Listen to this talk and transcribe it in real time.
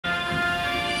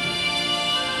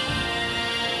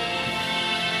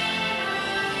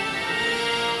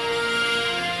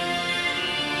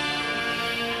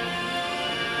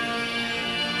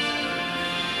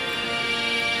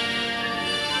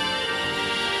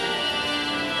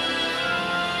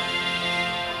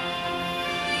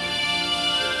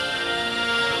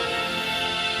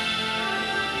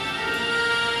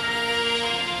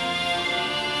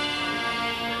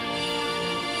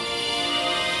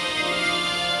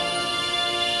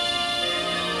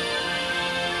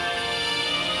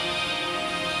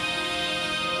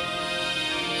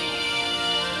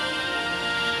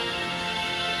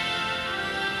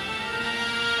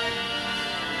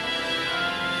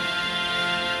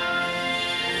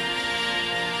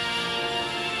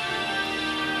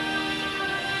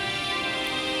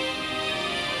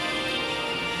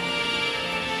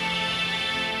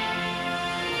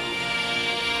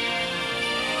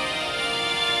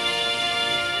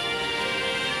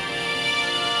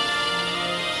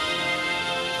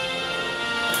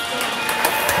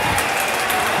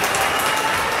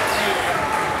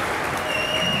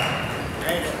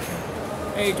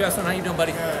Hey, Justin, how you doing,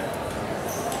 buddy?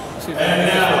 See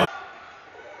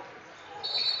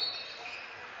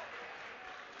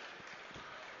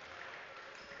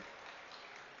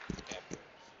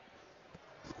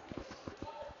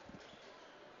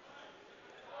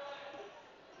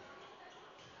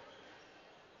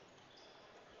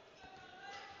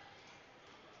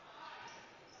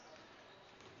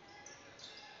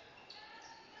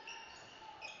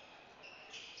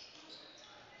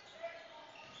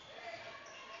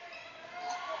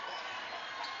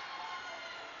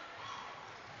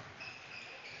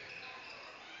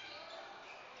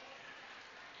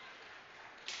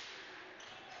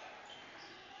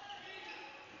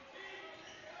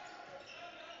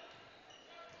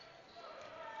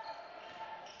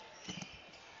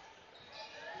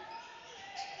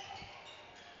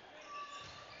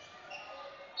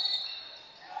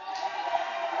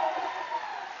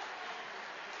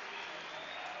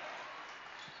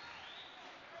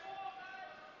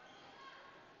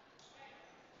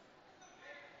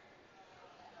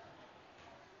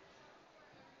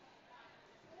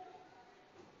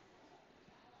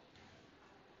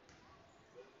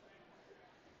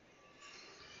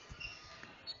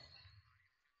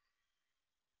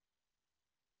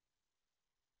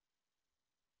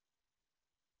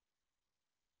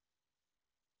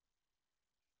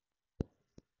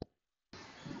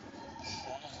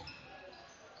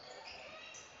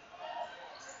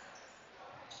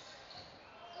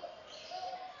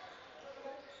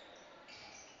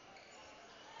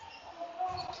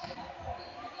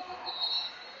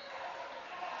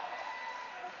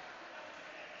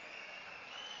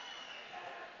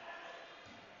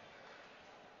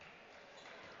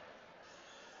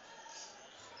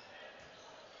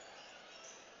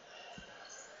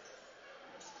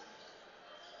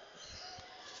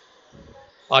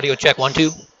Audio check, 1, 2.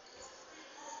 Audio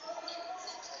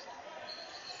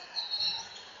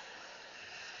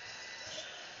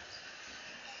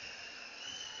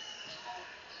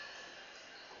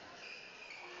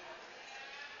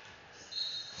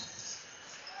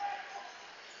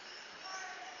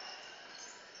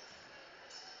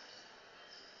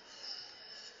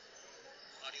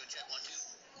check, 1, 2.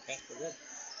 Okay, we're good.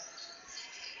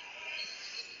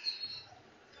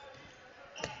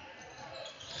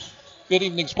 Good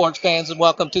evening, sports fans, and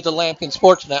welcome to the Lambkin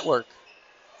Sports Network.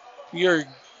 You're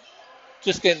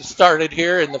just getting started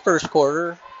here in the first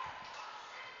quarter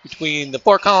between the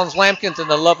Fort Collins Lambkins and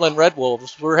the Loveland Red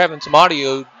Wolves. We're having some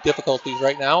audio difficulties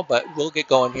right now, but we'll get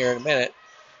going here in a minute.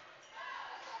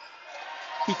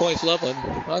 2 points Loveland.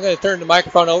 I'm going to turn the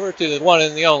microphone over to the one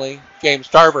and the only, James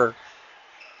Tarver.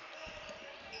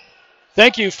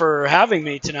 Thank you for having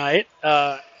me tonight.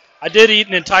 I did eat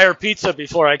an entire pizza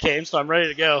before I came, so I'm ready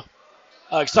to go.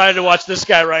 Excited to watch this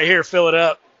guy right here fill it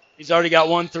up. He's already got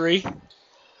 1 3.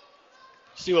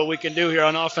 See what we can do here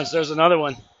on offense. There's another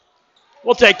one.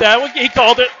 We'll take that. He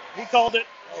called it. He called it.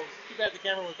 Oh, too bad the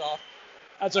camera was off.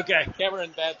 That's okay. Camera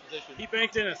in bad position. He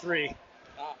banked in a 3. We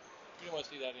didn't want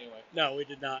to see that anyway. No, we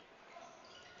did not.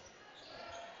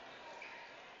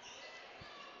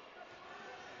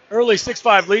 Early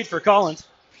 6-5 lead for Collins.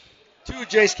 2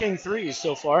 Jace King 3s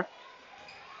so far.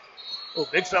 Oh,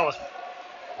 big fella.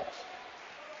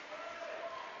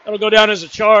 That'll go down as a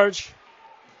charge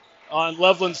on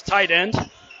Loveland's tight end.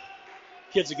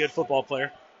 Kid's a good football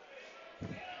player.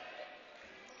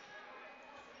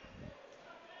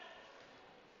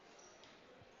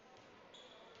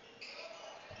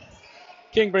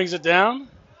 King brings it down.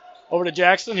 Over to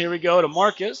Jackson. Here we go to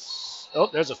Marcus.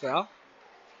 Oh, there's a foul.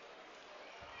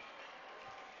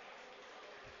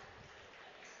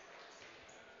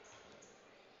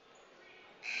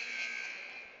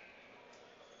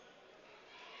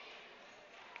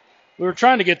 We were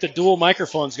trying to get the dual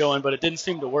microphones going, but it didn't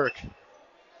seem to work.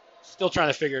 Still trying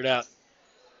to figure it out.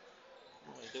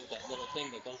 What do I do with that little thing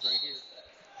that goes right here?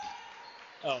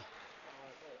 Oh.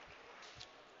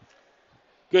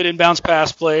 Good inbounds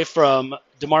pass play from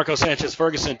DeMarco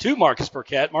Sanchez-Ferguson to Marcus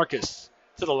Burkett. Marcus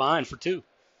to the line for 2.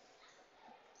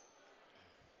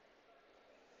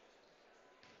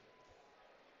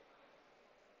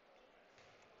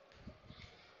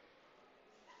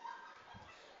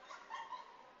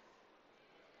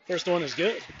 First one is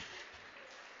good.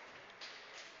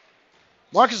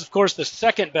 Marcus, of course, the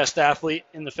second best athlete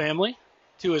in the family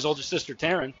to his older sister,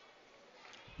 Taryn.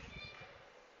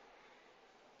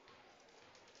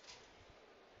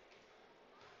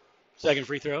 Second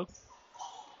free throw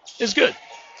is good.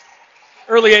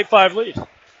 Early 8-5 lead.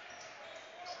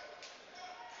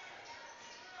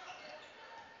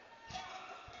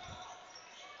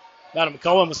 Madam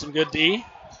McCollum with some good D.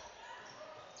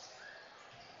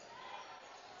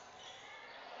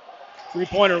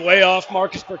 Three-pointer way off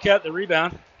Marcus Burkett, the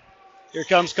rebound. Here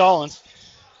comes Collins.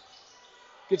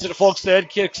 Gets it to Folkstead,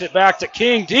 kicks it back to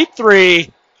King. Deep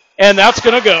three, and that's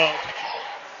going to go.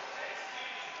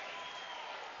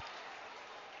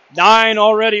 9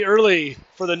 already early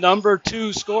for the number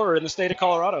 2 scorer in the state of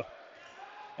Colorado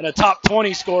and a top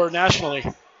 20 scorer nationally.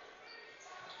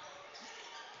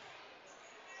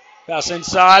 Pass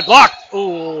inside, blocked.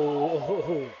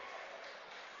 Ooh.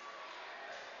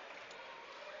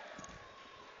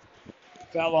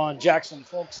 Foul on Jackson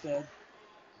Folkstead.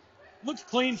 Looks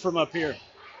clean from up here.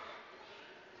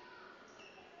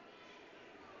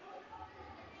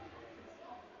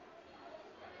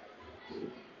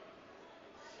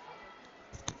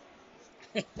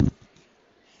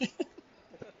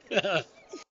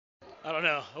 I don't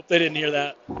know. Hope they didn't hear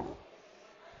that.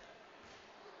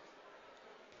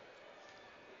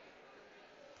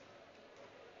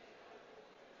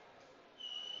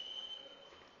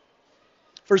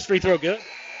 First free throw good.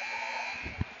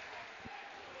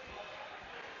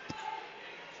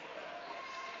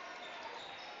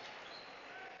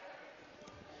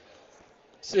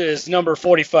 This is number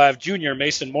 45, junior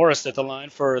Mason Morris at the line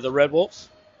for the Red Wolves.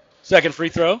 Second free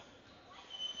throw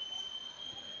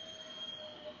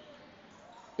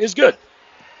is good.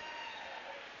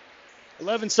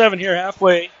 11-7 here,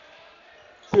 halfway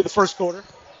through the first quarter.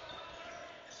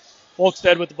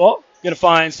 Folkstead with the ball. Going to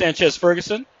find Sanchez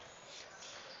Ferguson.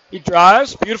 He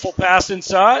drives. Beautiful pass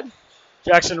inside.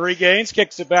 Jackson regains.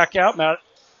 Kicks it back out.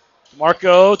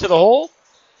 Marco to the hole.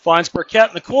 Finds Burkett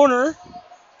in the corner.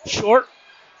 Short.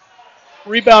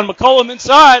 Rebound McCollum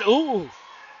inside. Ooh.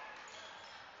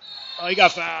 Oh, he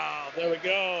got fouled. There we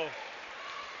go.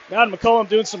 Matt McCollum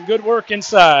doing some good work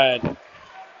inside.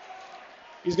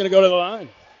 He's going to go to the line.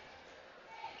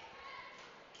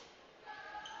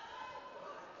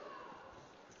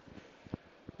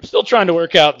 We're still trying to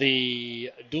work out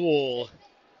the dual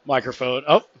microphone.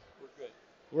 Oh,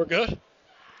 we're good.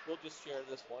 We'll just share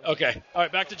this one. Okay. All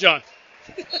right, back to John.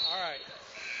 All right.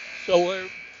 So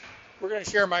we're going to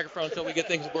share a microphone until we get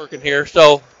things working here.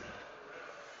 So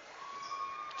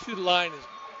to the line is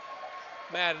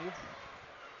Madden.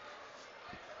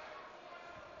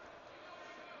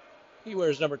 He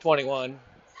wears number 21.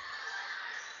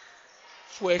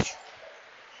 Swish.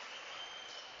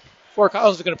 Fort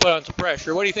Collins is going to put on some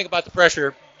pressure. What do you think about the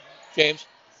pressure, James?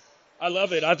 I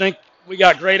love it. I think we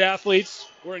got great athletes.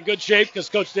 We're in good shape because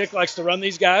Coach Dick likes to run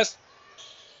these guys.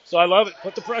 So I love it.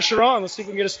 Put the pressure on. Let's see if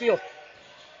we can get a steal.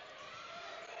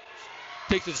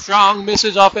 Takes it strong,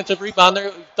 misses offensive rebound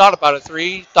there. Thought about a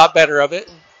three, thought better of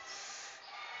it.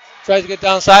 Tries to get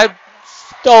downside.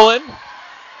 Stolen.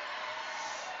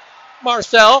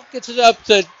 Marcel gets it up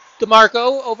to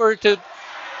DeMarco, over to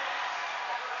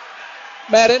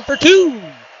Madden for two.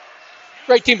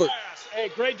 Great teamwork. Hey,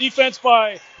 great defense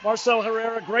by Marcel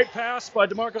Herrera. Great pass by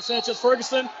DeMarco Sanchez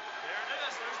Ferguson. There it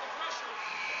is.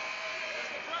 There's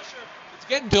the pressure. It's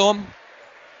getting to them.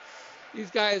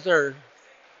 These guys are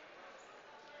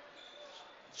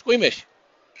squeamish.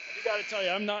 I got to tell you,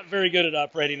 I'm not very good at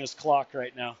operating this clock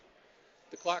right now.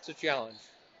 The clock's a challenge.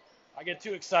 I get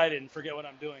too excited and forget what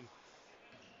I'm doing.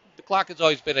 The clock has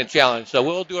always been a challenge, so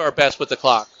we'll do our best with the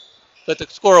clock. But the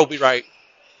score will be right.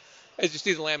 As you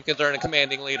see, the Lambkins are in a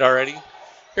commanding lead already.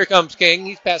 Here comes King.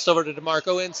 He's passed over to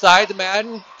DeMarco inside to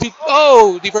Madden.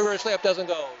 Oh, the reverse layup doesn't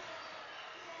go.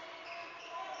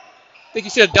 I think he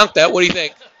should have dunked that. What do you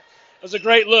think? It was a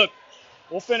great look.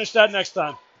 We'll finish that next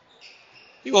time.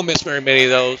 He won't miss very many of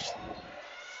those.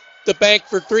 The bank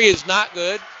for three is not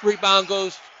good. Rebound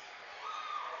goes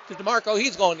to DeMarco.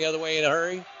 He's going the other way in a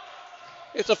hurry.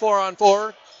 It's a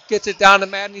 4-on-4. Gets it down to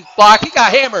Madden. He's blocked. He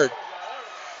got hammered.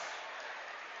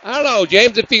 I don't know,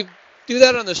 James, if you do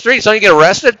that on the street, so you get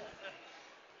arrested?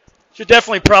 Should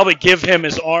definitely probably give him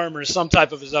his arm or some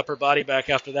type of his upper body back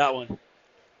after that one.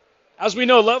 As we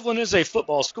know, Loveland is a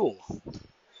football school.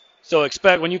 So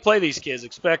expect, when you play these kids,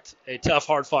 expect a tough,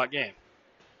 hard-fought game.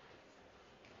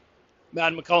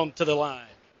 Madden McCollum to the line.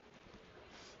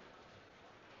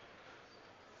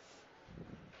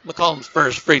 McCollum's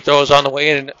first free throw is on the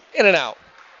way in and out.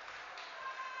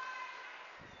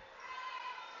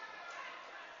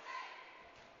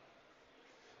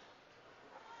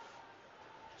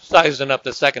 Sizing up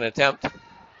the second attempt.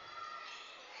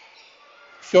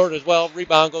 Short as well.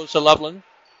 Rebound goes to Loveland.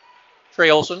 Trey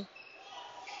Olson.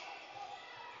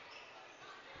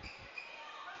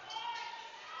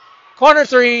 Corner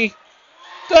three.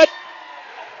 Good.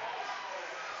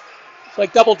 It's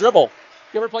like double dribble.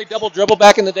 You ever play double dribble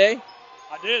back in the day?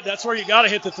 I did. That's where you got to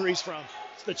hit the threes from.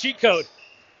 It's the cheat code.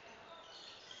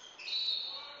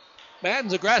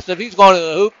 Madden's aggressive. He's going to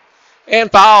the hoop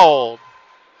and fouled.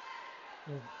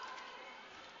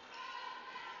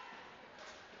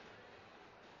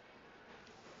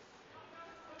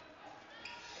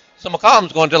 So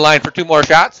McCollum's going to the line for 2 more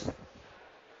shots.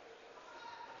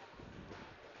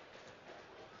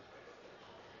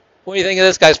 What do you think of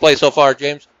this guy's play so far,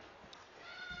 James?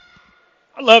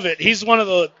 I love it. He's one of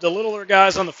the littler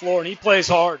guys on the floor, and he plays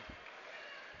hard.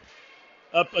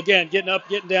 Up again, getting up,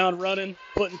 getting down, running,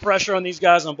 putting pressure on these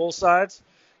guys on both sides,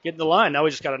 getting the line. Now we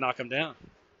just got to knock him down.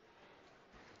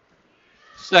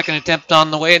 Second attempt on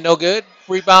the way and no good.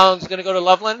 Rebound's going to go to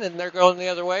Loveland, and they're going the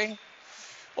other way.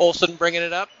 Olsen bringing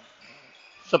it up.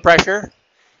 Some pressure.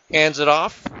 Hands it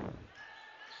off.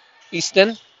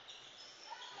 Easton.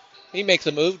 He makes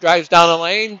a move, drives down the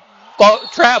lane,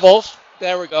 travels.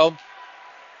 There we go.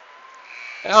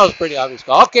 That was a pretty obvious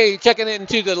call. Okay, checking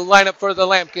into the lineup for the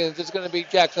Lampkins. It's going to be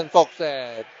Jackson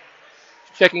Folkstad.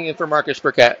 Checking in for Marcus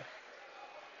Burkett.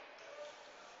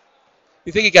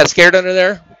 You think he got scared under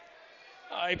there?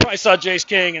 He probably saw Jace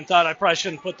King and thought I probably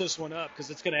shouldn't put this one up because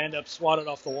it's going to end up swatted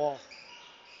off the wall.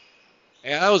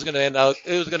 Yeah, that was going to end out.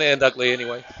 It was going to end ugly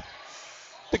anyway.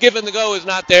 The give and the go is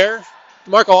not there.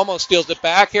 DeMarco almost steals it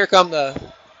back. Here come the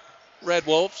Red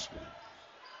Wolves.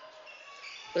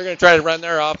 They're going to try to run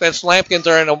their offense. Lampkins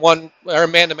are in a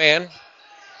man-to-man.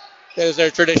 That is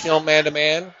their traditional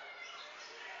man-to-man.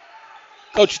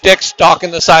 Coach Dick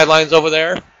stalking the sidelines over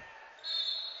there.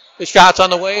 The shot's on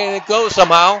the way, and it goes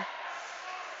somehow.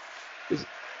 It's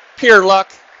pure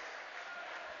luck.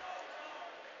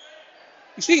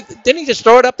 You see, didn't he just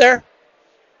throw it up there?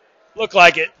 Looked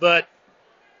like it, but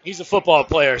he's a football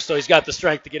player, so he's got the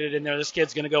strength to get it in there. This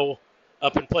kid's going to go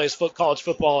up and play his college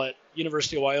football at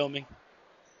University of Wyoming.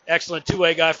 Excellent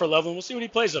two-way guy for Loveland. We'll see what he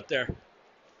plays up there.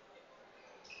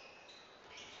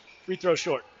 Free throw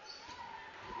short.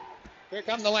 Here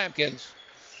come the Lampkins.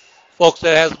 Folks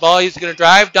that has the ball. He's going to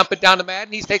drive, dump it down to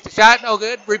Madden. He takes the shot. No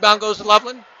good. Rebound goes to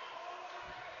Loveland.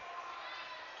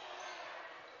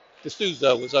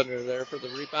 D'Souza was under there for the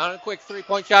rebound. A quick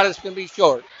three-point shot is going to be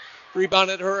short.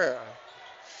 Rebounded Herrera.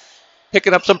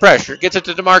 Picking up some pressure. Gets it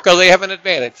to DeMarco. They have an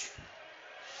advantage.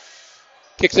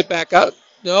 Kicks it back out.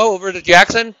 No, over to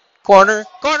Jackson. Corner.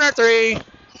 Corner three.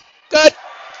 Good.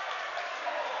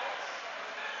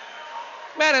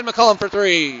 Madden McCollum for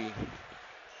three.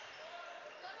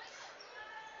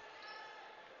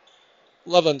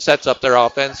 Loveland sets up their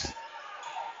offense.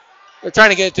 They're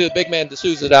trying to get it to the big man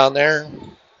D'Souza down there.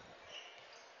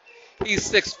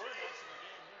 He's listed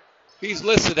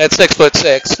at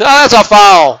 6'6". Oh, that's a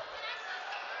foul.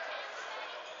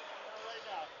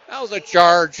 That was a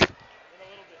charge.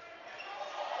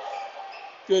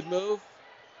 Good move.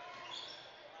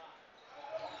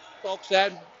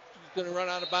 Folkstad is going to run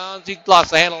out of bounds. He lost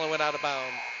the handle and went out of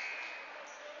bounds.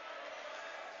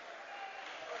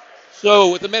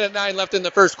 So with 1:09 left in the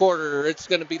first quarter, it's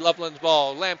going to be Loveland's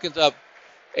ball. Lampkins up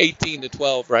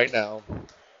 18-12 right now.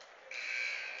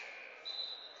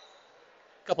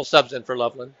 Couple subs in for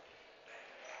Loveland.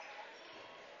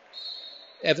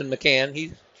 Evan McCann,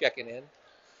 he's checking in.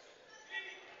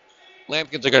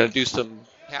 Lampkins are going to do some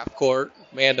half court,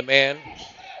 man-to-man.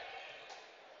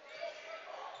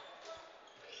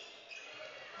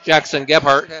 Jackson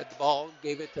Gebhardt had the ball,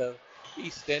 gave it to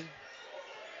Easton.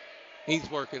 He's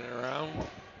working it around.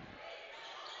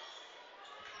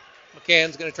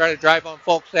 McCann's going to try to drive on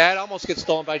Folkstad. Almost gets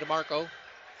stolen by DeMarco.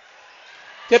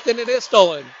 Tipped and it is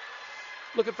stolen.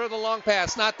 Looking for the long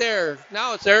pass. Not there.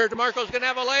 Now it's there. DeMarco's going to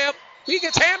have a layup. He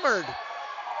gets hammered.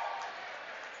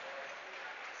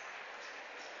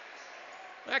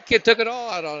 That kid took it all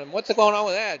out on him. What's going on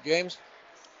with that, James?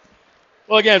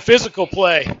 Well, again, physical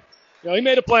play. He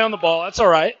made a play on the ball. That's all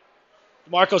right.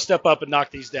 DeMarco step up and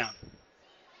knock these down.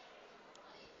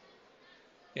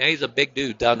 Yeah, he's a big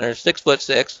dude down there,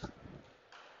 6'6".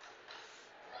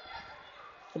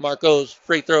 DeMarco's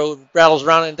free throw rattles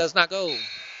around and does not go.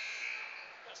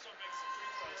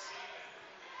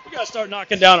 We got to start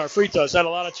knocking down our free throws. Had a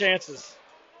lot of chances.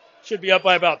 Should be up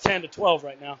by about 10-12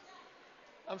 right now.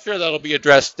 I'm sure that'll be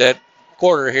addressed at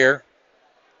quarter here.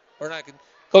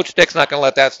 Coach Dick's not going to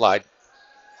let that slide.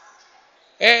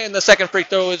 And the second free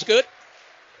throw is good.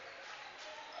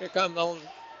 Here come the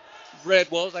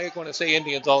Red Wolves. I want to say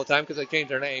Indians all the time because they change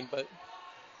their name, but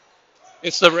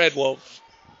it's the Red Wolves.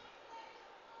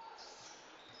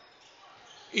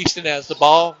 Easton has the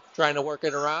ball, trying to work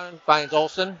it around, finds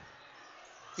Olsen.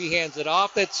 He hands it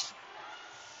off. It's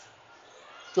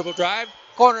dribble drive.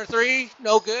 Corner three,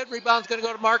 no good. Rebound's going to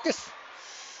go to Marcus.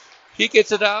 He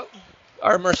gets it out.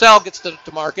 Or Marcel gets it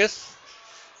to Marcus.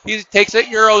 He takes it,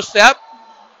 Euro step.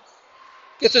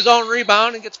 Gets his own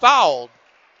rebound and gets fouled.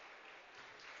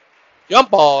 Jump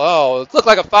ball. Oh, it looked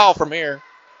like a foul from here.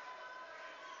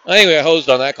 I think we got hosed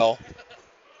on that call.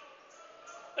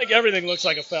 I think everything looks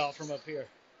like a foul from up here.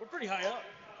 We're pretty high up.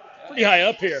 Pretty high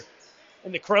up here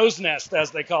in the crow's nest,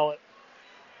 as they call it.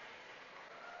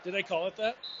 Do they call it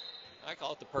that? I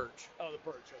call it the perch. Oh, the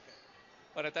perch, okay.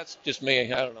 But that's just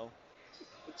me. I don't know.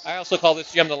 I also call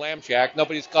this gym the Lamb Shack.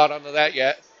 Nobody's caught on to that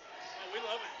yet. Oh, we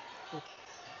love it.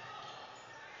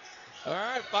 All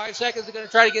right, 5 seconds. They're going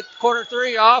to try to get quarter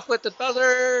three off with the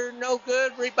buzzer. No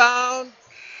good. Rebound.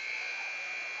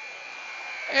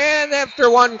 And after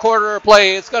 1 quarter of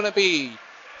play, it's going to be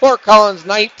Fort Collins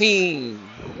 19,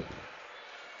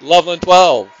 Loveland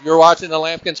 12. You're watching the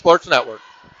Lampkin Sports Network.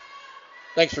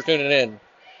 Thanks for tuning in.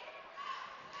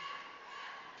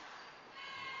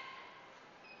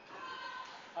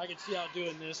 I can see how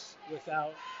doing this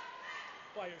without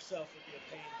by yourself would be a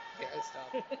pain. Yeah, it's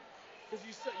tough. Because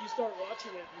you start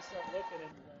watching it, you start looking,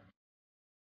 and you're like,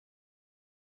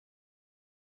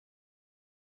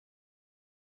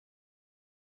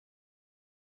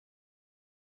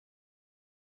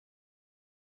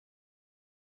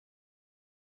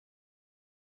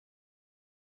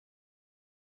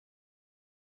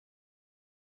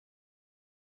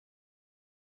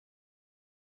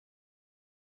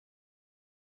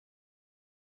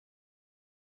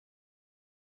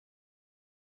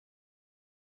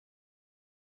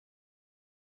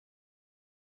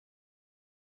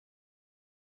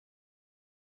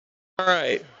 All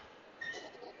right.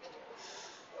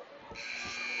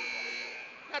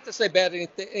 Not to say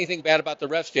anything bad about the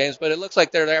refs, James, but it looks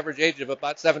like they're the average age of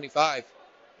about 75.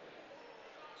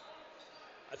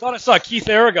 I thought I saw Keith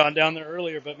Aragon down there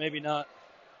earlier, but maybe not.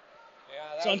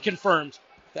 Yeah, It's unconfirmed.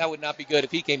 That would not be good if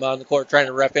he came on the court trying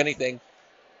to ref anything.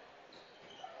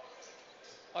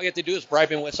 All you have to do is bribe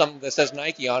him with something that says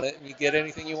Nike on it, and you get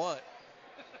anything you want.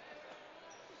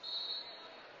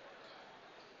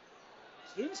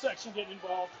 Student section getting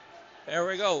involved. There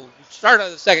we go. Start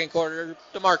of the second quarter.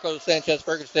 DeMarco Sanchez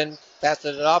Ferguson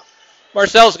passes it off.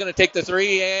 Marcel's going to take the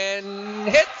three and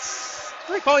hits.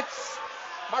 3 points.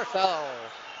 Marcel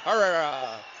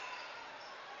Herrera.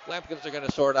 Lampkins are going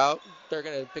to sort out. They're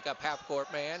going to pick up half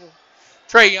court man.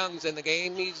 Trey Young's in the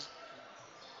game. He's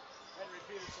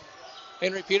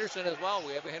Henry Peterson as well.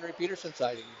 We have a Henry Peterson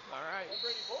sighting. All right.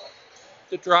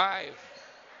 The drive.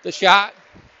 The shot.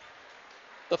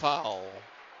 The foul.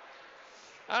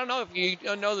 I don't know if you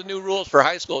know the new rules for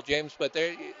high school, James, but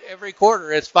every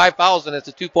quarter it's 5 fouls and it's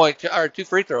a 2 point or 2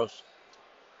 free throws.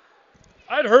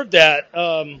 I'd heard that.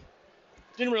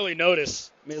 Didn't really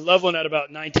notice. I mean, Loveland had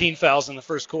about 19 fouls in the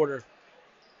first quarter,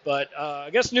 but I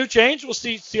guess new change. We'll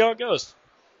see how it goes.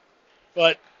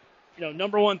 But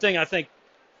number one thing I think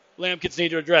Lampkins need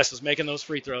to address is making those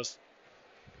free throws.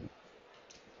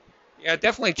 Yeah, it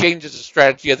definitely changes the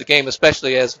strategy of the game,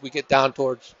 especially as we get down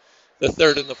towards the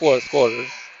third and the fourth quarter.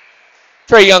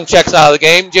 Trey Young checks out of the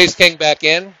game. Jace King back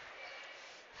in.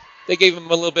 They gave him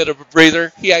a little bit of a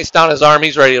breather. He iced down his arm.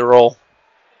 He's ready to roll.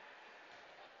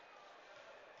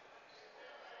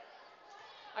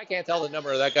 I can't tell the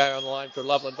number of that guy on the line for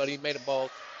Loveland, but he made a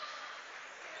ball.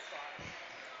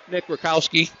 Nick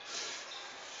Rakowski.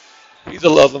 He's a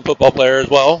Loveland football player as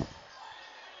well.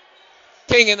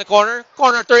 King in the corner.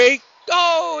 Corner three.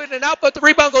 Oh, in and out, but the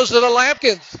rebound goes to the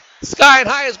Lampkins. Sky and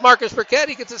high is Marcus Burkett.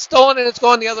 He gets it stolen, and it's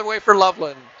going the other way for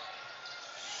Loveland.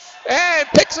 And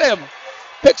picks him.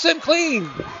 Picks him clean.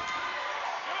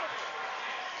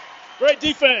 Great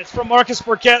defense from Marcus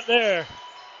Burkett there.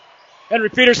 Henry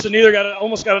Peterson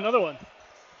almost got another one.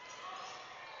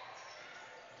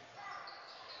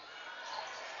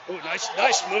 Oh,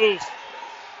 nice move.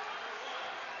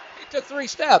 He took 3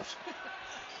 steps.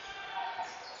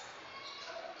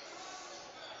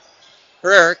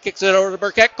 Herrera kicks it over to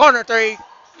Burkett. Corner three.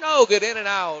 No good, in and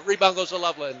out. Rebound goes to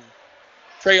Loveland.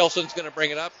 Trey Olson's going to bring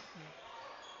it up.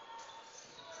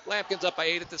 Lampkins up by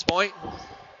 8 at this point.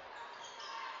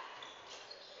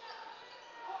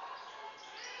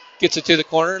 Gets it to the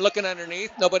corner. Looking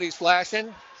underneath. Nobody's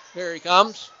flashing. Here he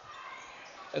comes.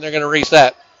 And they're going to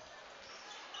reset.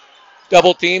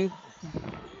 Double team.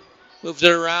 Moves it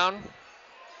around.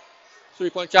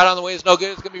 3-point shot on the way is no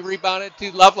good. It's going to be rebounded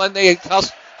to Loveland. They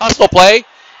hustle play.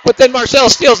 But then Marcel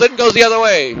steals it and goes the other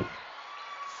way.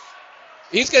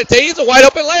 He's going to take he's a wide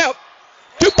open layup.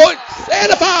 2 points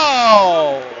and a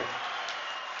foul.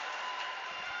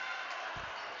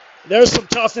 There's some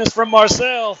toughness from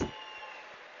Marcel.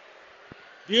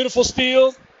 Beautiful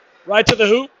steal. Right to the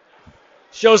hoop.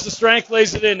 Shows the strength,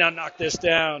 lays it in. Now knock this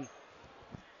down.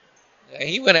 Yeah,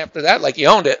 he went after that like he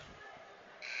owned it.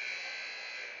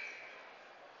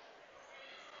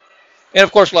 And,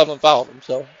 of course, Loveland fouled him.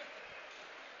 So,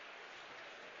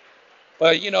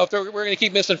 but, if we're going to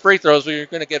keep missing free throws, we're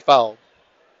going to get fouled.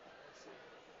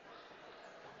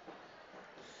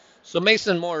 So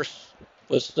Mason Morse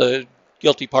was the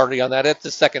guilty party on that. It's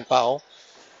the second foul.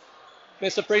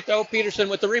 Miss a free throw. Peterson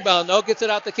with the rebound, though. Gets it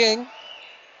out to King.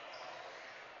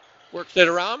 Works it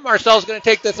around. Marcel's going to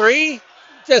take the three.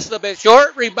 Just a bit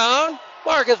short. Rebound.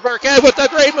 Marcus Burkett with a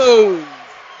great move.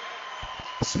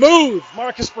 Smooth.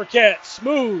 Marcus Burkett.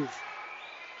 Smooth.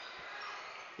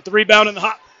 With the rebound in the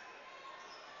hop.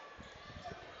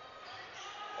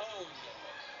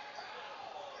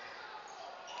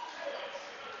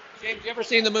 James, you ever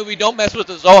seen the movie Don't Mess with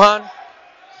the Zohan?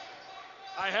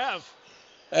 I have.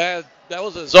 That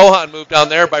was a Zohan move down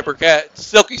there by Burkett.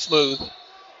 Silky smooth.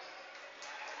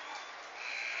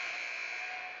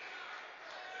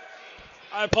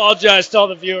 I apologize to all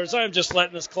the viewers. I'm just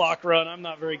letting this clock run. I'm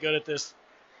not very good at this.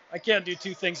 I can't do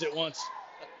two things at once.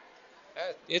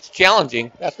 It's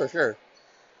challenging, that's for sure.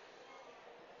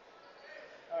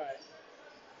 All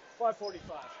right. 5:45.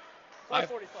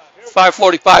 5:45.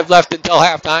 5:45 left until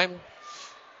halftime.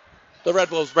 The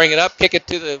Red Wolves bring it up. Kick it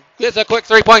to the... It's a quick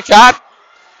three-point shot.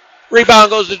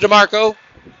 Rebound goes to DeMarco.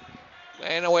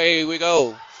 And away we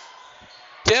go.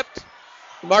 Tipped.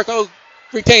 DeMarco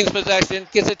retains possession.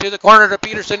 Gets it to the corner to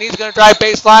Peterson. He's going to drive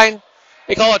baseline.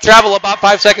 They call it travel about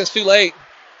 5 seconds too late.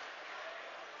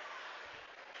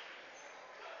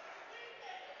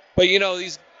 But, you know,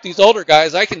 these older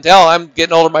guys, I can tell. I'm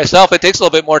getting older myself. It takes a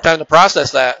little bit more time to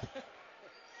process that.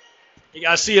 You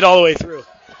got to see it all the way through.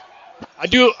 I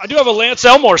do have a Lance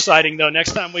Elmore sighting, though,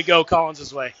 next time we go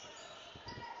Collins' way.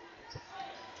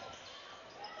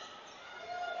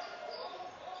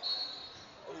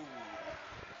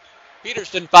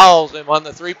 Peterson fouls him on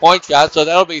the three-point shot, so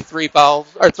that'll be three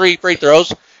free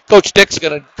throws. Coach Dick's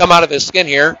going to come out of his skin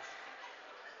here.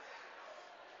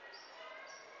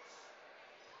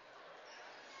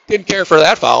 Didn't care for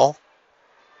that foul.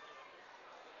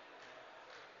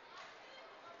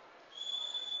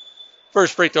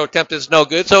 First free throw attempt is no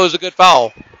good, so it was a good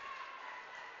foul.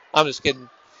 I'm just kidding.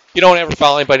 You don't ever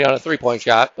foul anybody on a three-point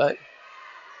shot, but...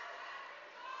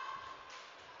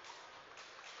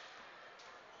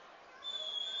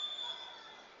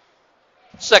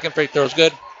 Second free throw is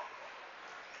good.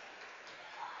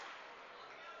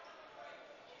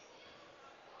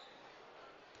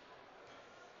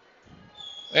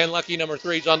 And lucky number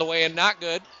 3 is on the way and not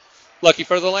good. Lucky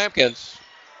for the Lampkins.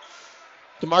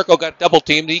 DeMarco got double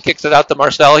teamed. He kicks it out to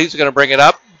Marcel. He's going to bring it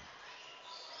up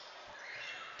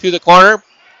to the corner.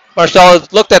 Marcel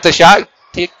has looked at the shot.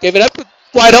 Gave it up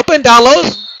wide open. Down low.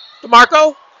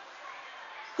 DeMarco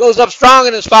goes up strong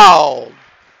and is fouled.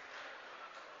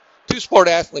 Two-sport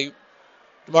athlete,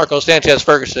 DeMarco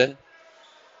Sanchez-Ferguson.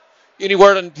 Any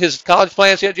word on his college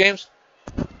plans yet, James?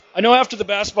 I know after the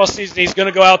basketball season he's going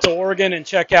to go out to Oregon and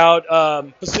check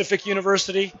out Pacific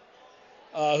University,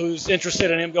 who's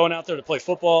interested in him going out there to play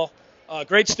football.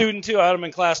 Great student, too. I had him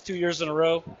in class 2 years in a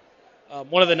row.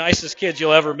 One of the nicest kids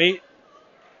you'll ever meet.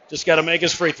 Just got to make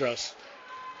his free throws.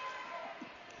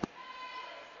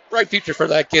 Bright future for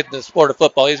that kid in the sport of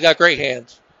football. He's got great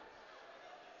hands.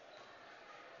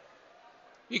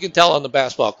 You can tell on the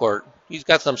basketball court. He's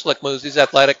got some slick moves. He's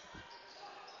athletic.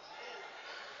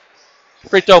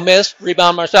 Free throw missed.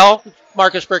 Rebound Marcel.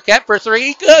 Marcus Burkett for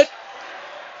 3. Good.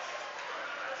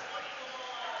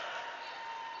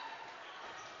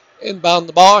 Inbound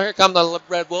the ball. Here come the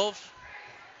Red Wolves.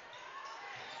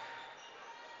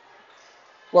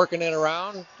 Working it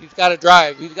around. He's got a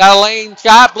drive. He's got a lane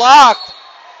shot blocked.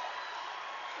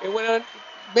 It went in.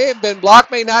 May have been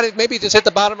blocked, may not. Maybe just hit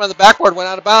the bottom of the backboard, went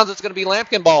out of bounds. It's going to be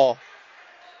Lampkin ball.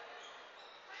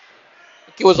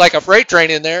 It was like a freight train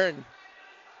in there and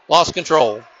lost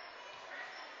control.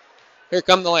 Here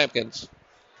come the Lampkins.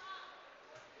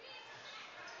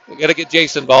 We got to get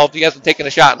Jason involved. He hasn't taken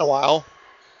a shot in a while.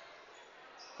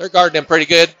 They're guarding him pretty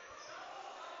good.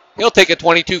 He'll take a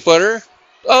 22-footer.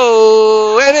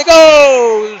 Oh, and it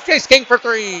goes! Chase King for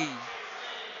 3.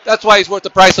 That's why he's worth the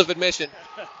price of admission.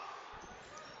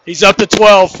 He's up to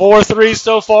 12. 4 threes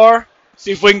so far.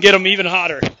 See if we can get him even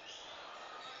hotter.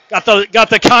 Got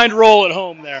the kind roll at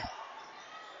home there.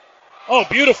 Oh,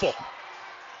 beautiful.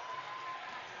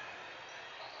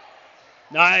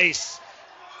 Nice.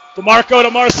 DeMarco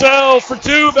to Marcel for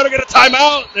 2. Better get a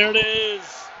timeout. There it is.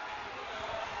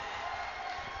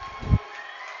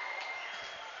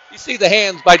 You see the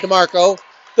hands by DeMarco.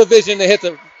 The vision to hit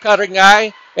the cutting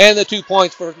guy. And the 2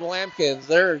 points for the Lampkins.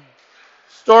 They're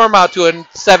storm out to a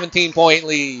 17-point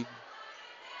lead.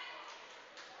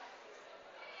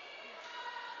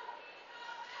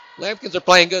 Lampkins are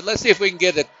playing good. Let's see if we can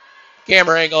get a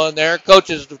camera angle in there. Coach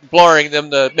is imploring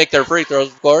them to make their free throws,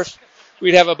 of course.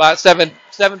 We'd have about 70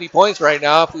 points right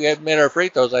now if we had made our free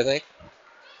throws, I think.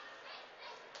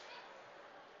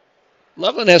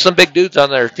 Loveland has some big dudes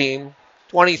on their team.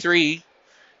 23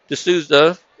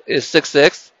 D'Souza is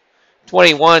 6'6".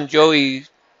 21, Joey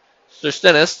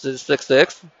Serstenis is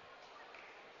 6'6".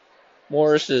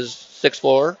 Morris is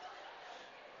 6'4".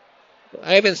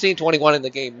 I haven't seen 21 in the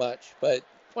game much, but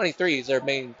 23 is their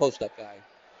main post-up guy.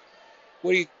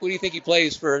 What do you think he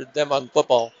plays for them on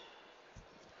football?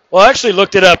 Well, I actually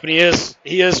looked it up, and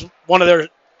he is one of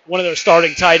their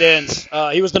starting tight ends.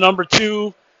 He was the number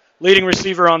 2 leading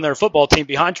receiver on their football team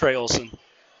behind Trey Olson.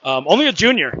 Only a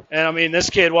junior, and I mean this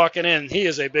kid walking in, he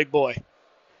is a big boy. I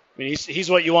mean he's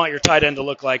what you want your tight end to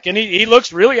look like, and he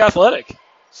looks really athletic,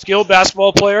 skilled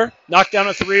basketball player. Knocked down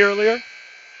a 3 earlier.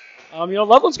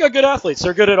 Loveland's got good athletes.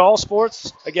 They're good at all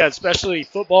sports. Again, especially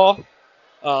football.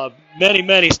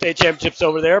 Many state championships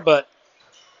over there, but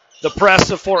the press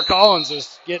of Fort Collins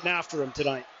is getting after him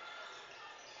tonight.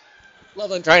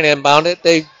 Loveland trying to inbound it.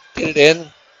 They get it in.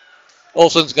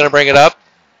 Olson's going to bring it up.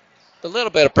 A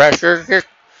little bit of pressure. Here,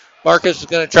 Marcus is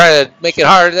going to try to make it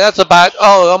hard. That's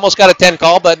almost got a 10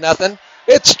 call, but nothing.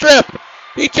 It's stripped.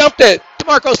 He jumped it.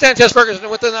 DeMarco Sanchez-Ferguson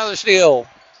with another steal.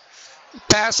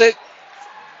 Pass it.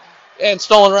 And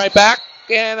stolen right back.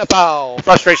 And a foul.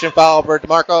 Frustration foul for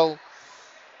DeMarco.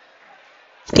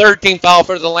 Third team foul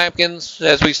for the Lampkins.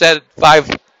 As we said,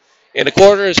 5 in a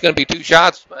quarter. It's going to be 2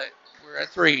 shots, but we're at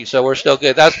 3, so we're still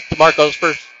good. That's DeMarco's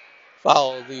first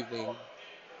foul of the evening.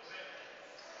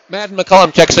 Madden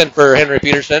McCullum checks in for Henry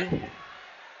Peterson. And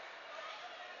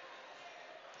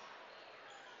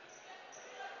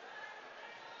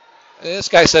this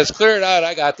guy says, clear it out,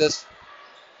 I got this.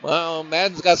 Well,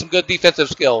 Madden's got some good defensive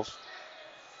skills.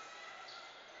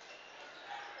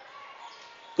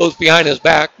 Goes behind his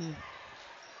back.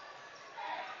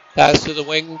 Pass to the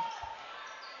wing.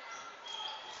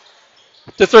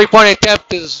 The 3-point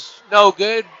attempt is no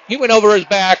good. He went over his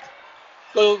back.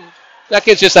 So that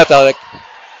kid's just athletic.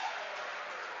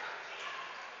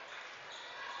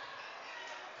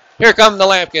 Here come the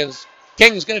Lampkins.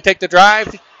 King's going to take the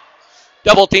drive.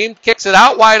 Double team. Kicks it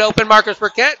out. Wide open. Marcus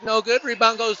Burkett. No good.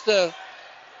 Rebound goes to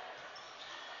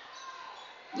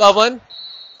Loveland.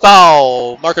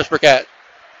 Foul. Marcus Burkett.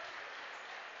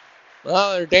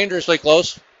 Well, they're dangerously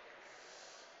close.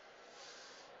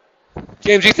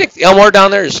 James, you think Elmore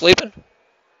down there is sleeping?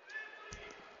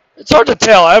 It's hard to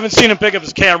tell. I haven't seen him pick up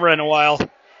his camera in a while.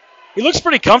 He looks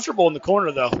pretty comfortable in the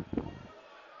corner, though.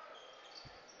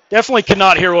 Definitely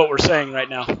cannot hear what we're saying right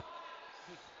now.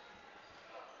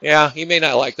 Yeah, he may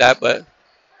not like that, but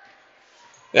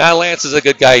yeah, Lance is a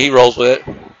good guy. He rolls with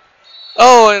it.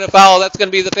 Oh, and a foul. That's going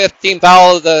to be the 5th team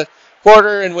foul of the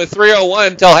quarter, and with 3:01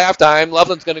 until halftime,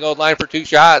 Loveland's going to go line for 2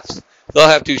 shots. They'll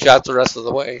have 2 shots the rest of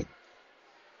the way.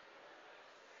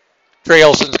 Trey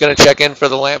Olson's going to check in for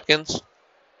the Lampkins.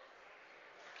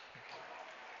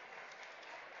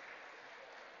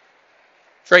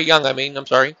 Trey Young, I'm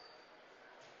sorry.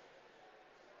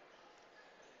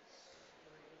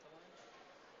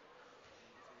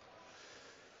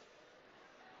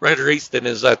 Ryder Easton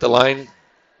is at the line.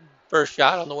 First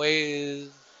shot on the way is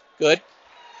good.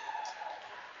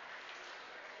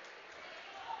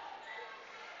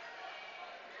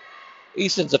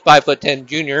 Easton's a 5'10"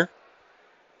 junior.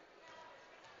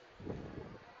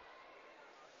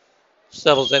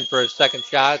 Settles in for his second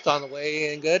shot. It's on the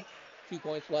way and good. 2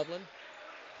 points, Loveland.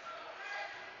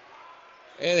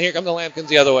 And here come the Lampkins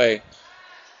the other way.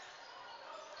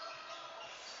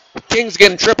 King's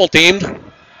getting triple teamed.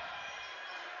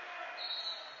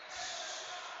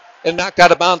 And knocked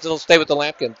out of bounds. It'll stay with the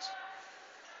Lampkins.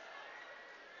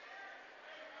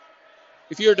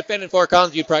 If you were defending Fort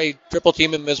Collins, you'd probably triple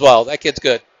team him as well. That kid's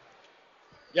good.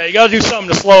 Yeah, you got to do something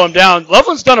to slow him down.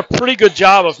 Loveland's done a pretty good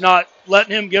job of not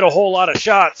letting him get a whole lot of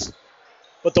shots.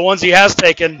 But the ones he has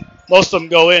taken, most of them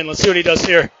go in. Let's see what he does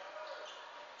here.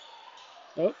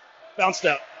 Oh, bounced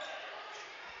out.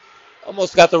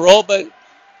 Almost got the roll, but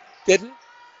didn't.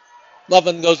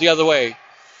 Loveland goes the other way.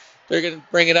 They're going to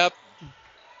bring it up.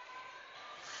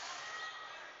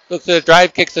 Looks at the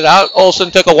drive, kicks it out.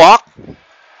 Olson took a walk.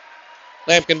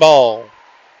 Lampkin ball.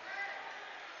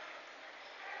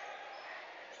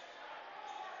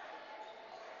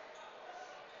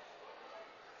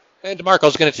 And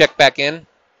DeMarco's going to check back in.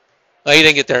 No, he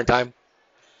didn't get there in time.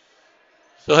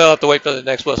 So he'll have to wait for the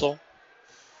next whistle.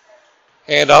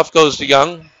 Handoff goes to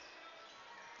Young.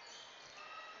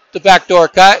 The backdoor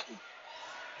cut.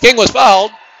 King was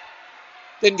fouled.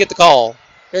 Didn't get the call.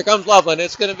 Here comes Loveland.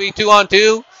 It's going to be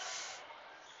 2-on-2.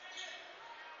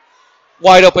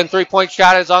 Wide open 3-point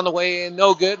shot is on the way and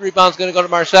no good. Rebound's going to go to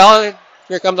Marcel.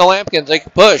 Here come the Lampkins. They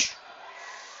can push.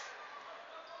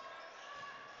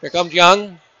 Here comes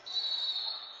Young.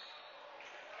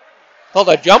 Called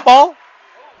a jump ball?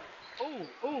 I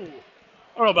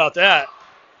don't know about that.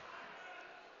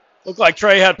 Looked like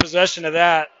Trey had possession of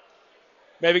that.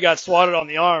 Maybe got swatted on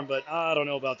the arm, but I don't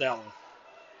know about that one.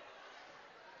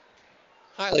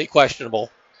 Highly questionable.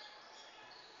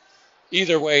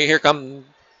 Either way, here come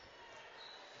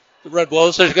the Red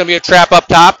Wolves. There's going to be a trap up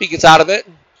top. He gets out of it.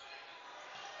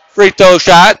 Free throw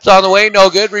shot. It's on the way. No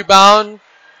good. Rebound.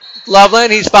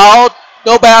 Loveland. He's fouled.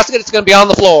 No basket. It's going to be on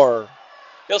the floor.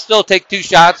 He'll still take 2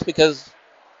 shots because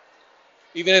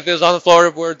even if it was on the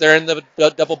floor, they're in the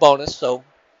double bonus. So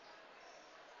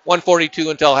 142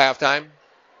 until halftime.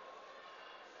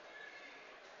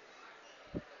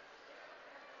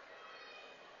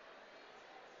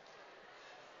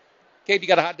 Kate, you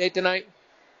got a hot date tonight?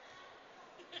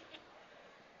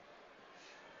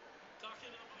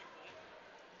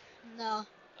 No.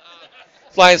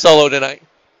 Flying solo tonight.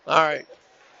 All right.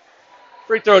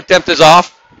 Free throw attempt is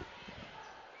off.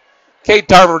 Kate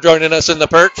Tarver joining us in the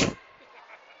perch.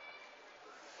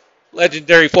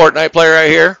 Legendary Fortnite player right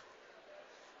here.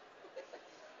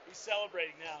 He's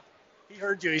celebrating now. He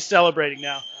heard you. He's celebrating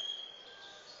now.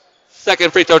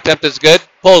 Second free throw attempt is good.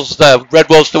 Pulls the Red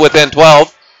Wolves to within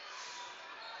 12.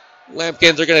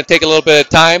 Lampkins are going to take a little bit of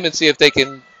time and see if they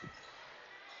can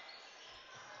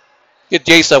get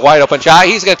Jace a wide open shot.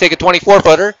 He's going to take a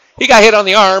 24-footer. He got hit on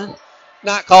the arm.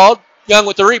 Not called. Young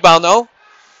with the rebound, though.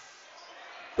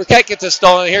 Burkett gets it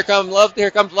stolen. Here comes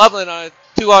Loveland on a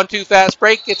 2-on-2 fast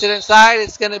break. Gets it inside.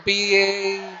 It's going to be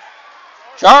a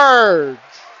charge.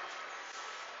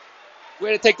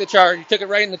 Way to take the charge. You took it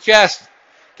right in the chest.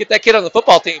 Get that kid on the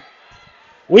football team.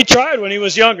 We tried when he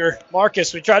was younger.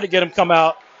 Marcus, we tried to get him come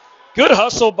out. Good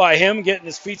hustle by him getting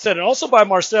his feet set, and also by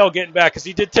Marcel getting back because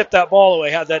he did tip that ball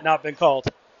away had that not been called.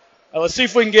 Let's see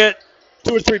if we can get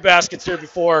 2 or 3 baskets here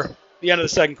before the end of the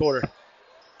second quarter.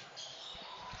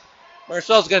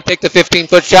 Marcel's going to take the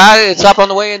 15-foot shot. It's up on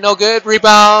the way and no good.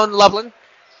 Rebound, Loveland.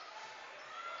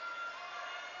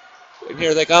 And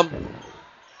here they come.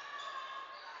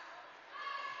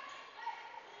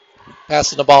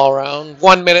 Passing the ball around.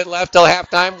 1 minute left till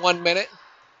halftime. 1 minute.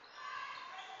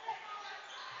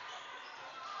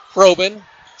 Probin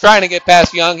trying to get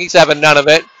past Young. He's having none of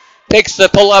it. Takes the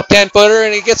pull-up 10-footer,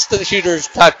 and he gets to the shooter's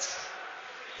touch.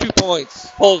 2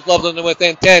 points. Pulls Loveland to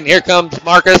within 10. Here comes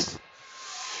Marcus.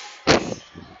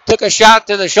 Took a shot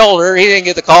to the shoulder. He didn't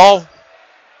get the call.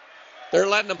 They're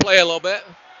letting him play a little bit.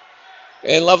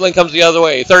 And Loveland comes the other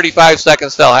way. 35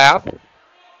 seconds till half.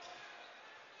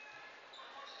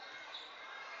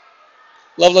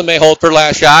 Loveland may hold for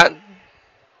last shot.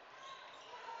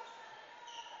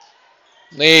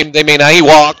 They may not. He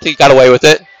walked. He got away with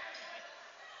it.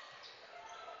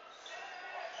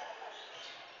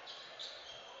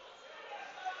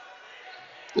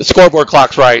 The scoreboard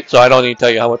clock's right, so I don't need to tell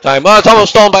you how much time. Oh, it's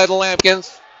almost stolen by the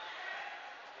Lampkins.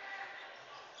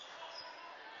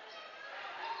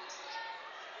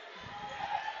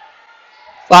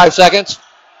 Five seconds.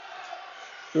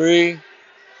 3.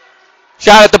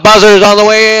 Shot at the buzzer is on the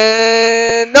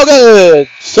way in. No good.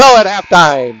 So at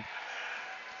halftime,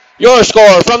 your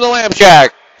score from the Lamb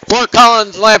Shack: Fort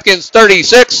Collins Lampkins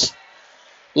 36,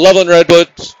 Loveland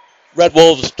Red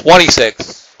Wolves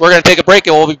 26. We're going to take a break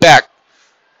and we'll be back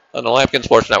on the Lampkin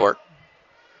Sports Network.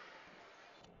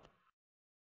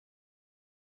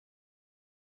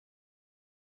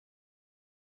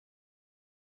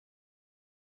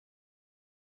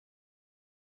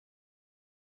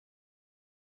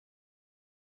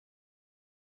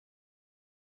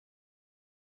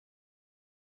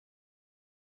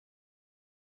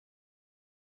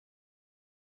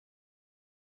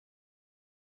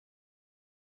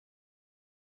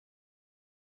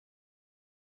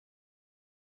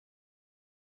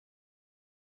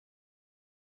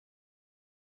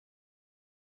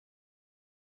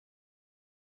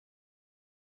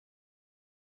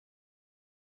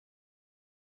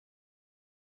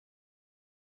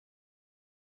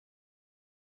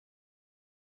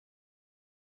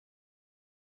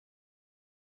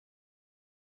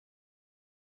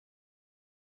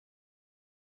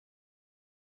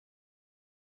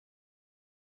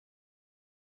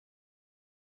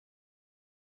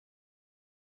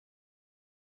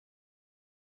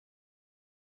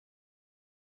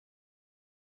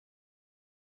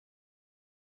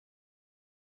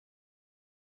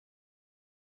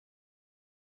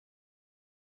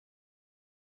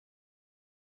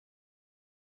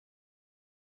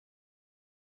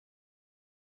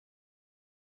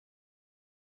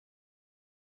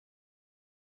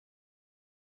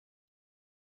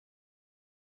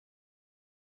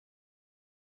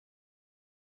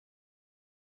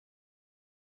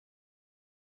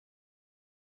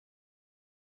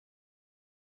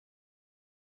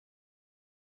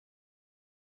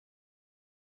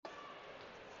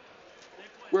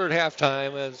 We're at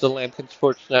halftime as the Lambkin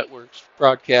Sports Network's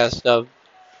broadcast of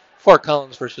Fort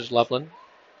Collins versus Loveland.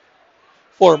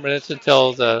 4 minutes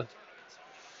until the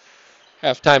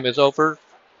halftime is over.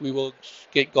 We will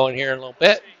get going here in a little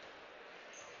bit.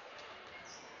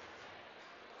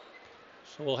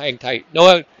 So we'll hang tight.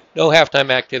 No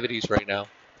halftime activities right now.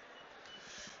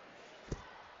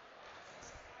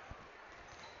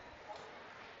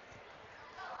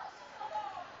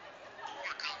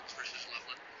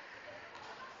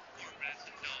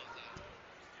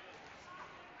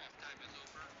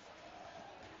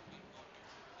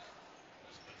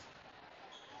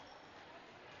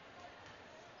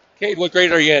 Cade, what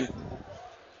grade are you in?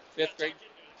 Fifth grade?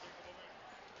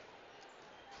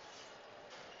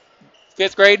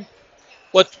 Fifth grade?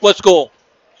 What school?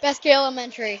 Best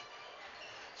Elementary.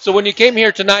 So when you came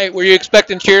here tonight, were you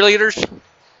expecting cheerleaders?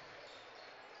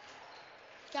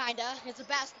 Kinda. It's a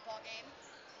basketball game.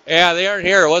 Yeah, they aren't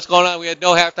here. What's going on? We had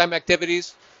no halftime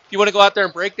activities. Do you want to go out there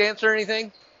and break dance or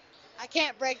anything? I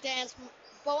can't break dance,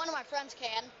 but one of my friends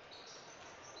can.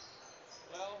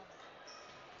 Well,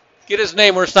 get his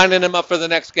name. We're signing him up for the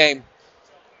next game.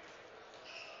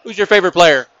 Who's your favorite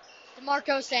player?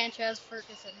 DeMarco Sanchez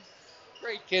Ferguson.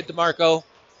 Great kid, DeMarco.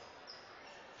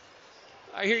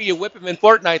 I hear you whip him in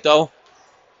Fortnite, though.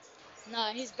 No,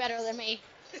 he's better than me.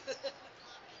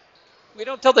 We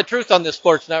don't tell the truth on this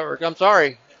sports network. I'm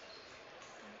sorry.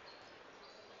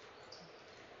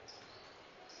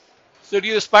 So do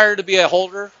you aspire to be a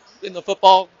holder in the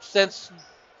football sense?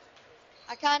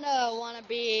 I kind of want to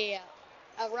be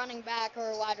a running back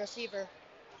or a wide receiver.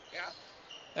 Yeah.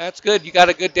 That's good. You got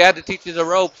a good dad to teach you the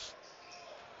ropes.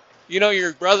 You know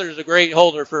your brother's a great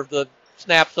holder for the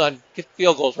snaps on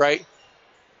field goals, right?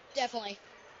 Definitely.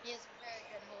 He is a very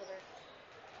good holder.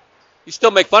 You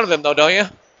still make fun of him, though, don't you?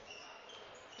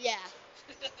 Yeah.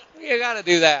 You got to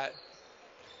do that.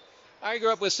 I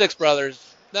grew up with 6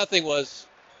 brothers. Nothing was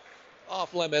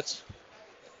off limits.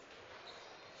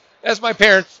 As my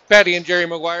parents, Patty and Jerry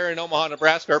McGuire in Omaha,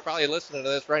 Nebraska, are probably listening to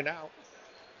this right now.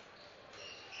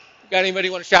 Got anybody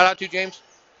you want to shout out to, James?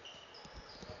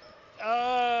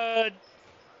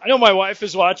 I know my wife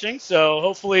is watching, so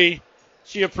hopefully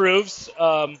she approves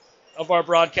of our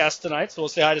broadcast tonight. So we'll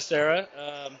say hi to Sarah.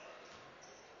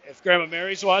 If Grandma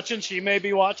Mary's watching, she may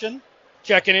be watching,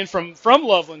 checking in from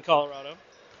Loveland, Colorado.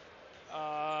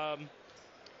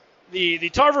 The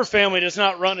Tarver family does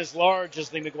not run as large as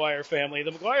the McGuire family.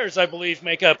 The McGuires, I believe,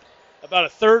 make up about a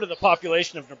third of the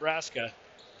population of Nebraska,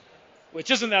 which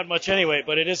isn't that much anyway,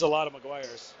 but it is a lot of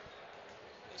McGuires.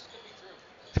 This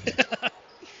could be true.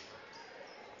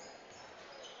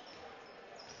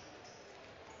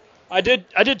 I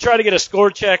did try to get a score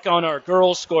check on our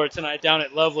girls' score tonight down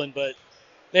at Loveland, but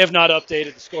they have not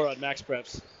updated the score on Max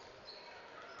Preps.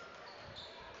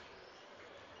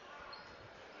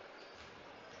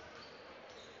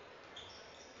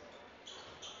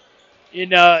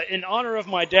 In honor of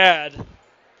my dad,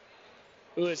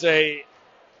 who is a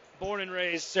born and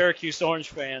raised Syracuse Orange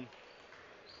fan,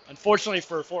 unfortunately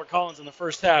for Fort Collins in the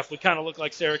first half, we kind of looked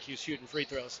like Syracuse shooting free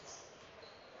throws.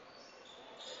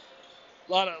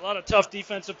 A lot of tough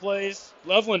defensive plays.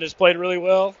 Loveland has played really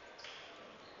well.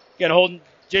 Again, holding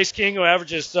Jace King, who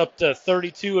averages up to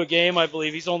 32 a game, I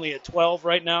believe. He's only at 12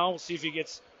 right now. We'll see if he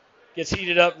gets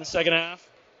heated up in the second half.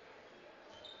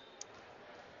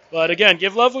 But again,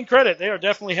 give Loveland credit. They are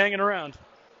definitely hanging around.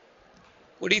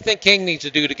 What do you think King needs to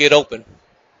do to get open?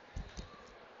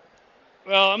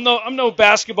 Well, I'm no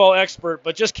basketball expert,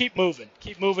 but just keep moving.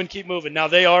 Keep moving. Now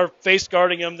they are face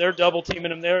guarding him. They're double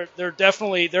teaming him. They're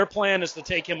definitely, their plan is to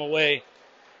take him away,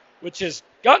 which has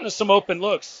gotten us some open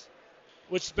looks,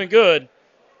 which has been good.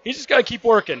 He's just got to keep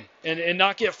working and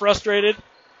not get frustrated.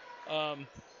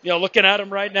 Looking at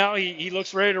him right now, he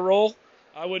looks ready to roll.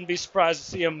 I wouldn't be surprised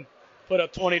to see him put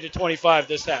up 20 to 25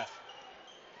 this half.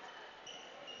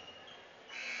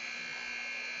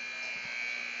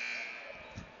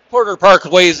 Porter Park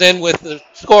weighs in with the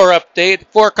score update.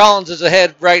 Fort Collins is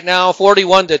ahead right now,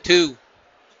 41-2.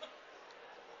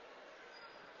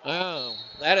 Oh,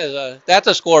 that's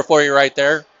a score for you right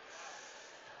there.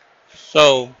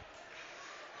 So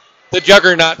the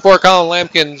juggernaut Fort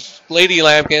Collins Lambkins, Lady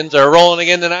Lambkins, are rolling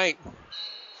again tonight.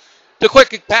 The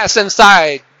quick pass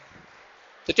inside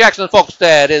to Jackson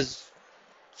Folkstead. His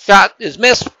shot is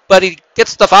missed, but he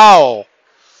gets the foul.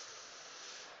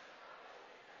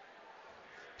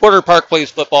 Porter Park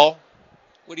plays football.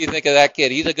 What do you think of that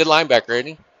kid? He's a good linebacker, isn't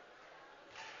he?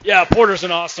 Yeah, Porter's an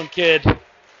awesome kid.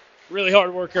 Really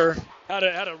hard worker. Had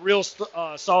a real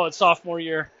solid sophomore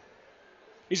year.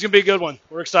 He's going to be a good one.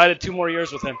 We're excited. 2 more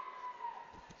years with him.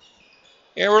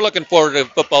 Yeah, we're looking forward to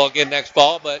football again next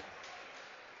fall, but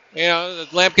You know, the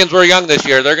Lampkins were young this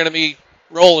year. They're going to be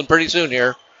rolling pretty soon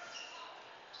here.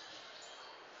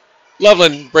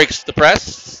 Loveland breaks the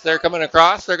press. They're coming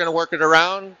across. They're going to work it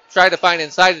around. Try to find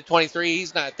inside the 23.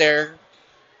 He's not there.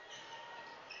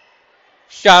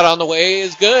 Shot on the way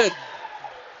is good.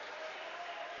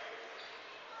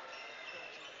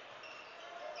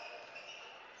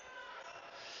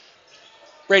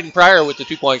 Braden Pryor with the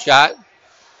 2-point shot.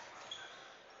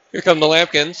 Here come the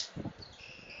Lampkins.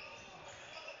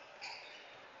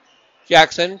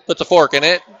 Jackson puts a fork in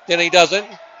it. Then he doesn't.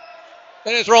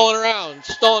 Then it's rolling around.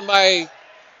 Stolen by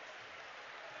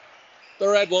the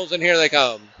Red Wolves, and here they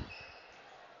come.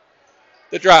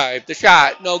 The drive, the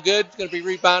shot, no good. It's going to be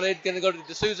rebounded. Going to go to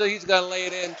D'Souza. He's going to lay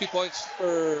it in. 2 points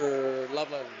for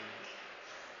Loveland.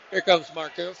 Here comes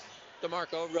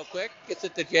DeMarco real quick. Gets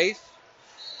it to Jace.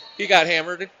 He got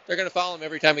hammered. They're going to foul him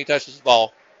every time he touches the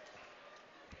ball.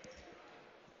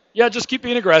 Yeah, just keep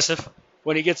being aggressive.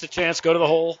 When he gets a chance, go to the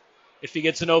hole. If he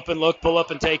gets an open look, pull up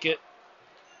and take it.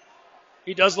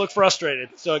 He does look frustrated.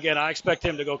 So, again, I expect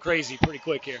him to go crazy pretty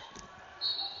quick here.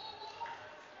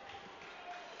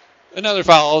 Another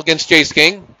foul against Jace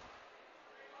King.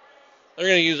 They're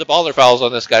going to use up all their fouls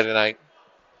on this guy tonight.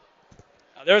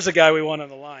 Now, there's a guy we want on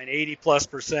the line,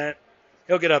 80+%.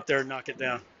 He'll get up there and knock it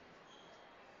down.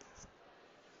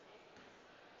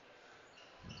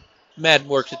 Madden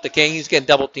works at the King. He's getting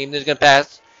double teamed. He's going to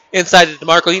pass inside to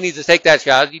DeMarco. He needs to take that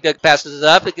shot. He passes it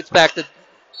up. It gets back to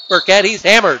Burkett. He's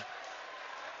hammered.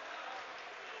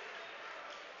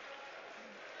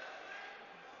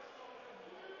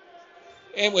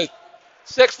 And with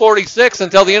 6:46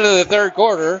 until the end of the third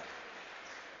quarter,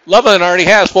 Loveland already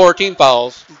has 14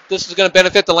 fouls. This is going to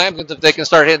benefit the Lampkins if they can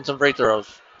start hitting some free throws.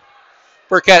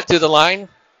 Burkett to the line.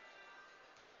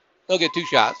 He'll get 2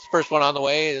 shots. First one on the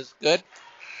way is good.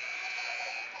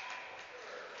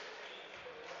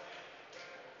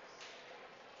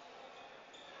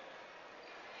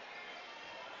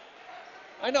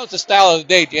 I know it's a style of the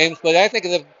day, James, but I think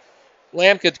the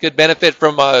Lampkins could benefit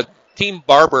from a team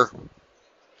barber.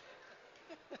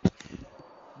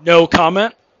 No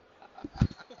comment.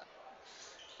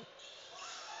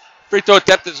 Free throw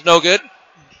attempt is no good.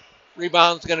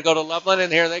 Rebound's going to go to Loveland,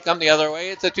 and here they come the other way.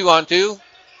 It's a 2-on-2.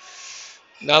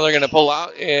 Now they're going to pull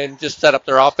out and just set up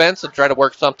their offense and try to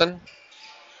work something.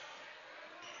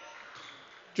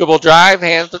 Dribble drive,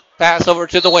 hands pass over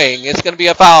to the wing. It's going to be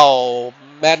a foul.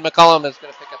 Madden McCollum is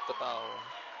going to pick up the foul.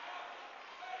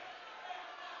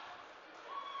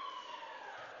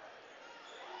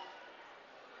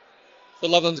 So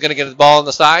Loveland's going to get the ball on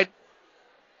the side.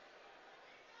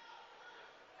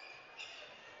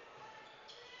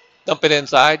 Dump it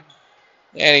inside.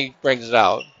 And he brings it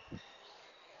out.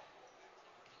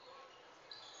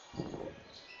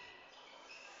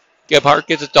 Gebhardt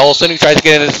gets it to Olsen. He tries to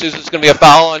get it into Susan. It's going to be a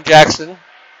foul on Jackson.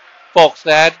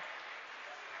 Folkstad.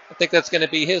 I think that's going to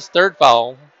be his third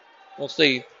foul. We'll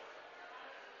see.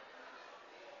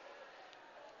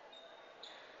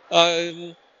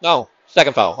 No,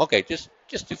 second foul. Okay, just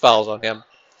 2 fouls on him.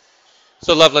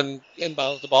 So Loveland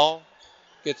inbounds the ball.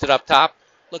 Gets it up top.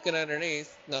 Looking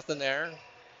underneath. Nothing there.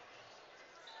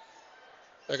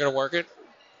 They're going to work it.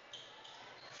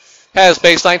 Has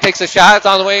baseline. Takes a shot. It's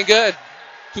on the way and good.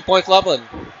 2 points Loveland.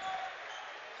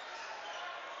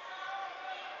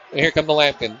 And here come the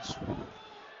Lampkins.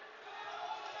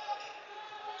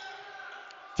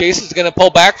 Jason's going to pull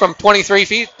back from 23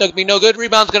 feet. There'll be no good.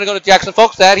 Rebound's going to go to Jackson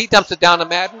Folkstad. He dumps it down to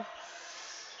Madden.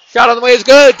 Shot on the way is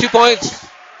good. 2 points.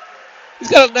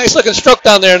 He's got a nice looking stroke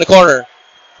down there in the corner.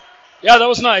 Yeah, that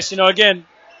was nice. Again,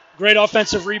 great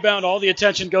offensive rebound. All the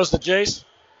attention goes to Jace.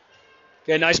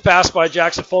 Okay, nice pass by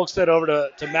Jackson Folkstead over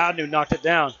to Madden, who knocked it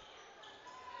down.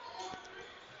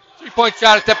 3-point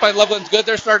shot attempt by Loveland's good.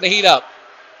 They're starting to heat up.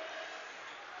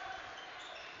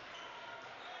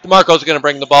 DeMarco's going to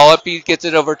bring the ball up. He gets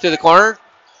it over to the corner.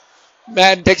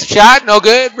 Madden takes a shot. No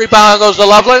good. Rebound goes to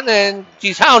Loveland, and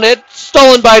he's hounded.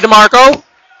 Stolen by DeMarco.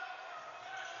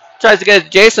 Tries to get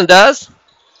it. Jason does.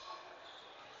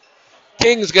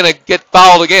 King's going to get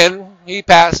fouled again. He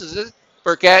passes it.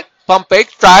 Burkett pump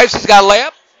fake. Drives. He's got a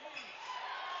layup.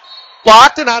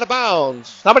 Blocked and out of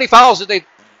bounds. How many fouls did they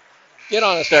get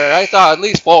on us there? I thought at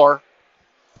least 4.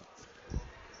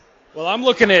 Well, I'm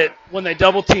looking at when they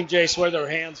double team Jace where their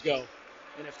hands go.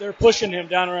 And if they're pushing him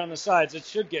down around the sides, it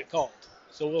should get called.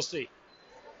 So we'll see.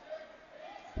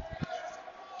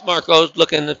 Marco's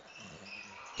looking to,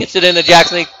 gets it into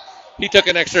Jackson. He took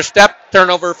an extra step.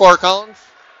 Turnover for Collins.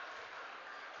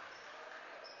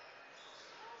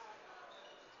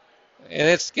 And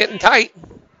it's getting tight.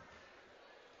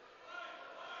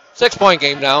 6-point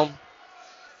game now.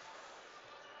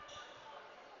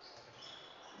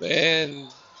 And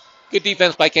good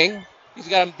defense by King. He's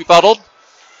got him befuddled.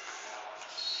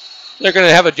 They're going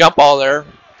to have a jump ball there.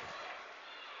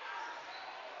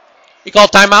 He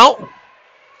called timeout.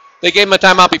 They gave him a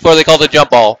timeout before they called a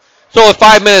jump ball. So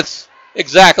with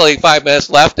exactly 5 minutes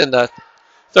left in the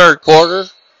third quarter,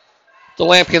 the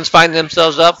Lampkins find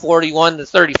themselves up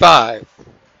 41-35.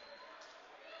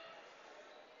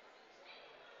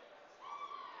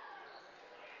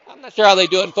 I'm not sure how they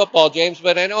do it in football, James,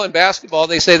 but I know in basketball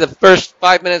they say the first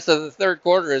 5 minutes of the third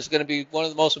quarter is going to be one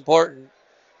of the most important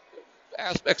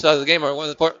aspects of the game, or one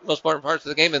of the most important parts of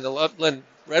the game, and the Loveland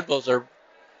Red Bulls are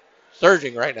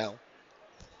surging right now.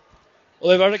 Well,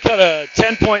 they've already cut a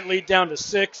 10-point lead down to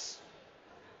 6.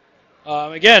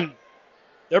 Again,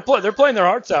 they're playing their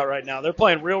hearts out right now. They're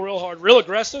playing real hard, real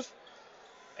aggressive,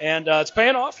 and it's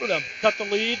paying off for them. Cut the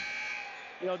lead,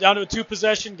 down to a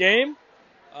 2-possession game.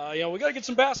 We got to get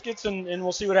some baskets, and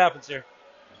we'll see what happens here.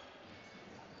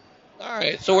 All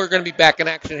right, so we're going to be back in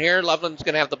action here. Loveland's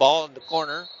going to have the ball in the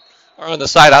corner, or on the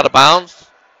side out of bounds.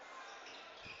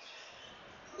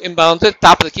 Inbounds it,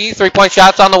 top of the key. 3-point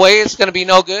shots on the way. It's going to be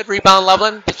no good. Rebound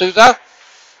Loveland. D'Souza.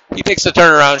 He takes the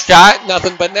turnaround shot.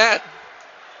 Nothing but net.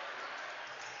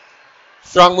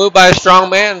 Strong move by a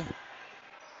strong man.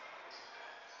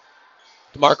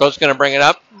 DeMarco's going to bring it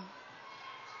up.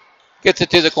 Gets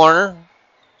it to the corner.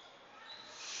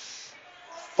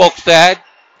 Folkstad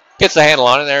gets the handle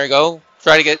on it. There you go.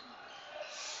 Try to get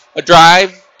a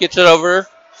drive. Gets it over.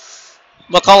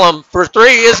 McCollum for 3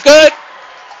 is good.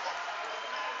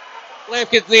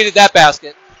 Lampkins needed that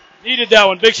basket. Needed that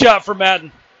one. Big shot for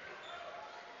Madden.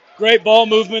 Great ball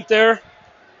movement there.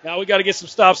 Now we got to get some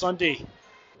stops on D.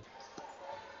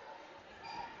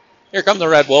 Here come the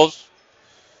Red Wolves.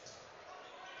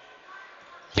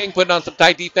 King putting on some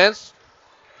tight defense.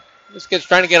 This kid's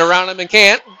trying to get around him and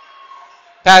can't.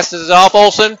 Passes it off.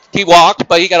 Olsen. He walked,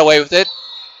 but he got away with it.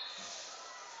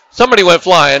 Somebody went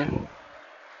flying.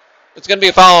 It's going to be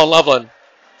a foul on Loveland.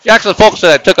 Jackson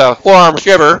Folkstad took a forearm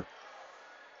shiver.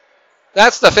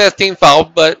 That's the 15th foul,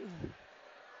 but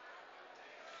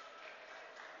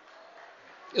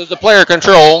it was a player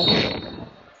control.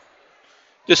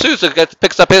 D'Souza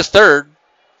picks up his third.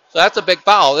 So that's a big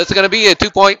foul. It's going to be a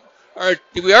 2-point, or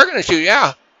we are going to shoot,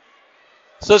 yeah.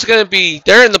 So it's going to be,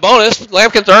 they're in the bonus.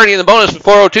 Lampkins are already in the bonus with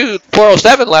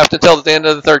 4:07 left until the end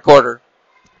of the third quarter.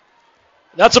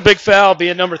 That's a big foul,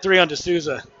 being number 3 on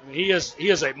D'Souza. I mean, he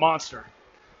is a monster.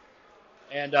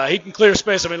 And he can clear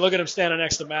space. I mean, look at him standing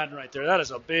next to Madden right there. That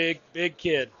is a big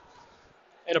kid.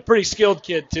 And a pretty skilled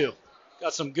kid, too.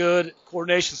 Got some good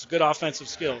coordination, some good offensive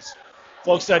skills.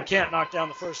 Folkstad can't knock down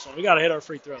the first one. We got to hit our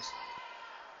free throws.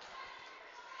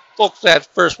 Folkstad's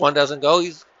first one doesn't go.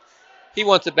 He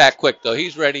wants it back quick, though.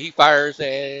 He's ready. He fires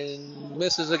and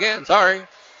misses again. Sorry.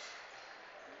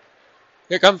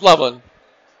 Here comes Loveland.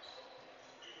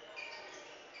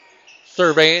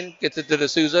 Surveying. Gets it to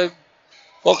D'Souza.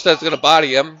 Folkstad's going to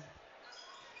body him.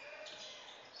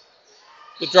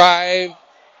 The drive.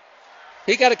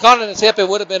 He got it caught in his hip. It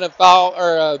would have been a foul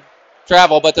or a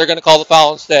travel, but they're going to call the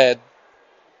foul instead.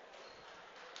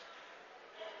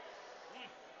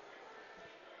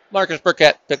 Marcus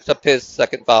Burkett picks up his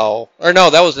second foul. Or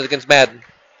no, that was against Madden.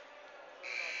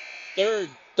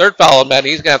 Third foul on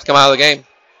Madden. He's going to have to come out of the game.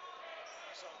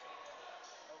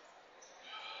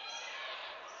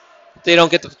 They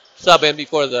don't get the sub in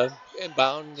before the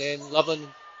inbound, and Loveland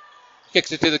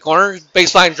kicks it to the corner.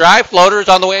 Baseline drive. Floater's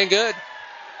on the way and good.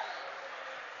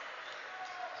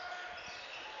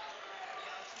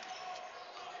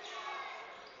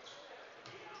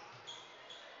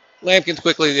 Lampkins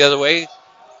quickly the other way.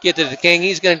 Get to the King.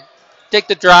 He's going to take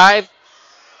the drive.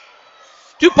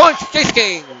 2 points, Chase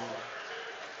King.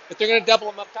 If they're going to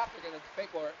double him up top, they're going to pay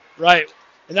for it. Right.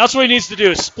 And that's what he needs to do,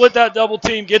 is split that double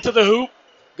team, get to the hoop,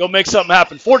 go make something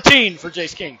happen. 14 for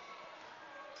Jace King.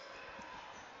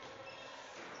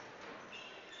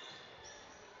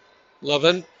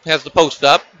 Loveland has the post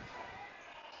up.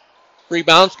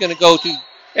 Rebound's going to go to,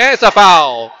 and it's a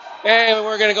foul. And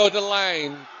we're going to go to the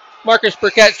line. Marcus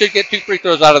Burkett should get 2 free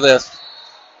throws out of this.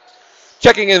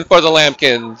 Checking in for the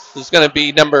Lampkins is going to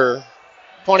be number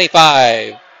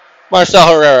 25, Marcel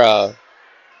Herrera.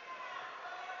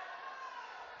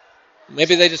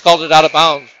 Maybe they just called it out of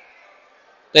bounds.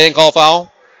 They didn't call a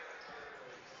foul?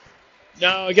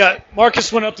 No,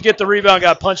 Marcus went up to get the rebound,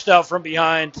 got punched out from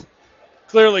behind.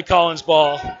 Clearly Collins'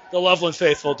 ball. The Loveland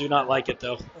faithful do not like it,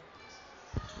 though.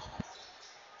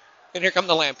 And here come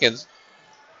the Lampkins.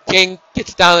 King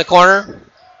gets down in the corner.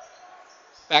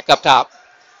 Back up top.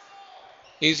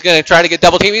 He's going to try to get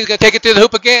double team. He's going to take it to the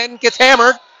hoop again. Gets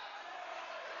hammered.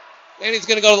 And he's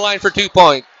going to go to the line for 2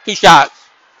 shots.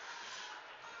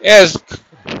 As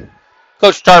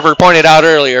Coach Tarver pointed out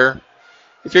earlier,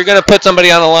 if you're going to put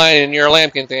somebody on the line and you're a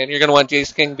Lambkin fan, you're going to want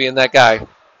Jace King being that guy.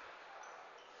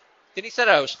 Did he set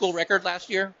a school record last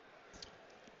year?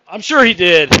 I'm sure he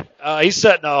did. He's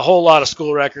setting a whole lot of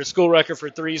school records. School record for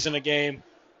threes in a game.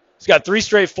 He's got 3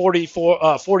 straight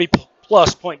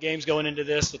 40-plus point games going into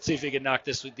this. Let's see if he can knock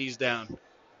these down.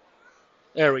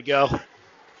 There we go.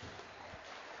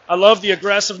 I love the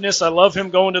aggressiveness. I love him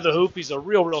going to the hoop. He's a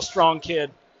real strong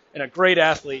kid and a great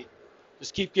athlete.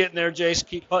 Just keep getting there, Jace.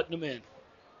 Keep putting him in.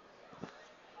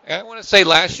 I want to say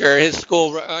last year his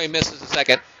school, he misses a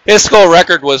second. His school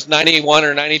record was 91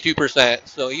 or 92%,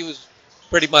 so he was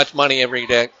pretty much money every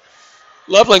day.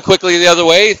 Loveland quickly the other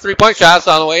way. 3-point shots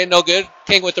on the way, no good.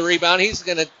 King with the rebound. He's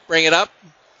going to bring it up.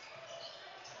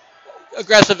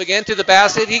 Aggressive again to the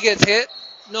basket. He gets hit.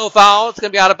 No foul. It's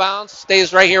going to be out of bounds.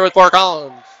 Stays right here with Fort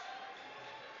Collins.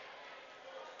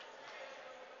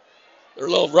 They're a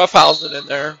little roughhousing in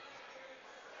there.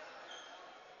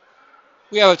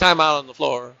 We have a timeout on the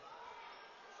floor.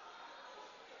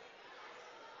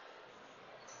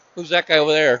 Who's that guy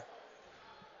over there?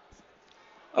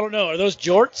 I don't know. Are those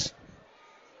jorts?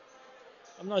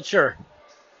 I'm not sure.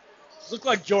 Those look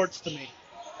like jorts to me.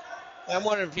 I'm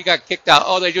wondering if he got kicked out.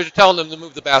 Oh, they're just telling them to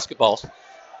move the basketballs.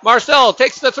 Marcel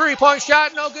takes the 3-point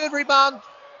shot. No good. Rebound.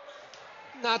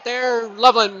 Not there.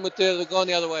 Loveland with the going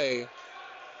the other way.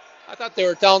 I thought they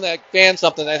were telling that fan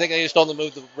something. I think they just told them to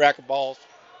move the racket balls.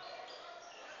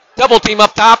 Double team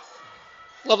up top.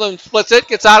 Loveland splits it,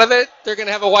 gets out of it. They're going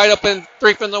to have a wide open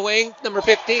 3 from the wing. Number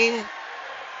 15,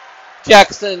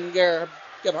 Jackson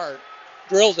Gebhardt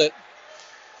drills it.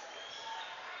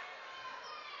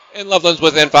 And Loveland's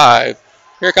within 5.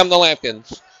 Here come the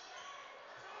Lampkins.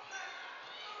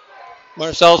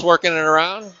 Marcel's working it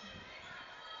around.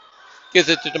 Gives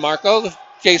it to DeMarco.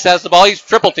 Jace has the ball. He's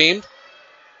triple teamed.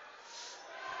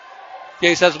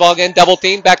 Jace has the ball again. Double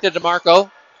teamed. Back to DeMarco.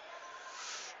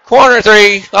 Corner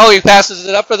 3. Oh, he passes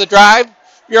it up for the drive.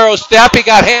 Euro step. He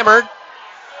got hammered.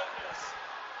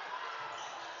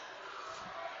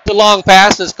 The long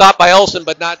pass is caught by Olsen,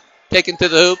 but not taken to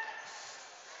the hoop.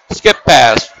 Skip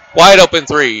pass. Wide open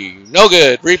 3. No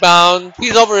good. Rebound.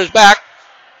 He's over his back.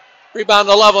 Rebound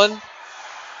to Loveland.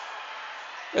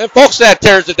 And Folkstad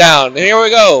tears it down. And here we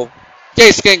go.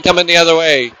 Jace King coming the other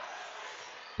way.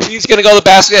 He's going to go to the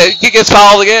basket. He gets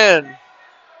fouled again.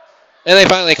 And they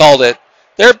finally called it.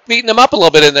 They're beating him up a little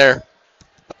bit in there.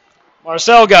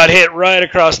 Marcel got hit right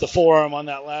across the forearm on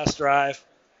that last drive.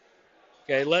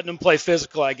 Okay, letting him play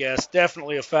physical, I guess.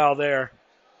 Definitely a foul there.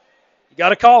 You got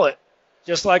to call it.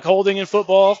 Just like holding in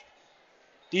football.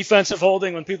 Defensive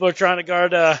holding when people are trying to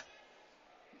guard,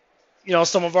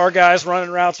 some of our guys running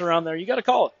routes around there. You got to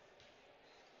call it.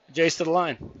 Jace to the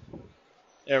line.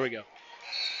 There we go.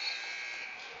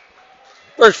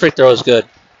 First free throw is good.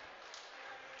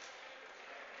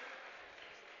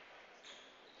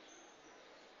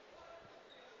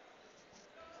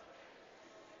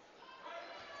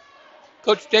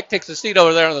 Coach Dick takes a seat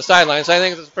over there on the sidelines. I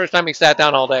think it's the first time he sat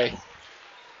down all day.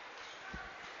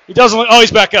 He doesn't look. Oh, he's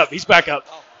back up. He's back up.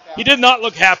 Oh, yeah. He did not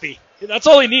look happy. That's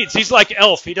all he needs. He's like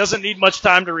Elf. He doesn't need much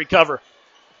time to recover.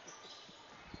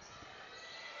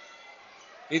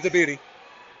 He's a beauty.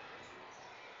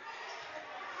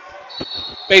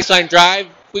 Baseline drive.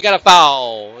 We got a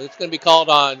foul. It's going to be called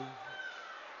on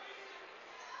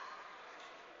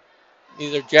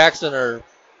either Jackson or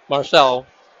Marcel.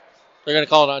 They're going to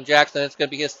call it on Jackson. It's going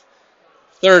to be his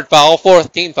 3rd foul,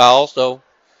 4th team foul. So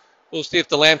we'll see if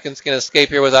the Lampkins can escape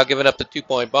here without giving up the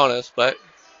 2-point bonus, or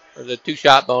the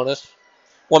 2-shot bonus.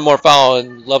 One more foul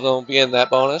and Loveland will be in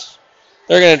that bonus.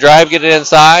 They're going to drive, get it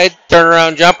inside,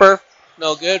 turnaround jumper.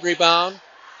 No good. Rebound.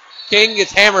 King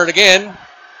gets hammered again.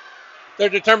 They're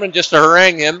determined just to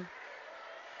harangue him.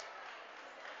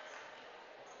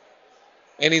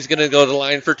 And he's going to go to the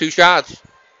line for 2 shots.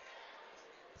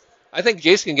 I think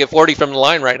Jace can get 40 from the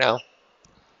line right now.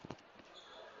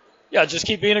 Yeah, just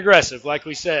keep being aggressive, like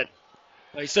we said.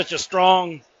 He's such a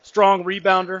strong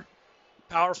rebounder.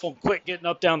 Powerful, quick getting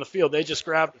up down the field. They just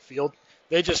grabbed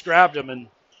him, and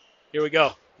here we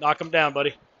go. Knock him down,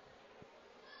 buddy.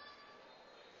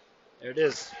 There it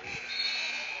is.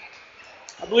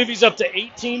 I believe he's up to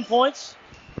 18 points.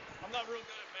 I'm not real good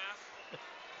at math.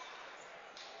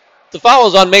 The foul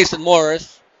was on Mason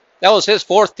Morris. That was his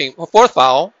 4th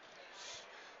foul.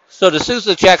 So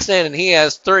D'Souza checks in, and he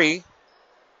has 3.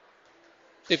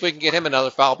 See if we can get him another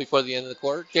foul before the end of the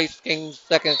quarter. Jace King's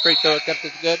 2nd free throw attempt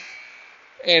is good.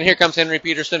 And here comes Henry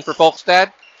Peterson for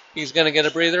Folkstad. He's going to get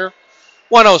a breather.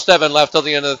 1:07 left till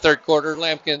the end of the 3rd quarter.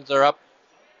 Lampkins are up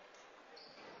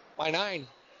by 9.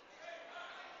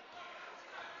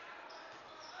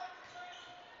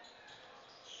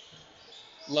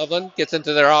 Loveland gets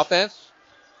into their offense,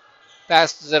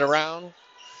 passes it around,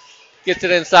 gets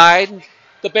it inside.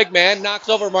 The big man knocks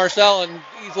over Marcel and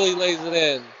easily lays it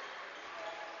in.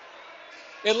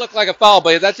 It looked like a foul,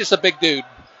 but that's just a big dude.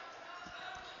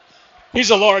 He's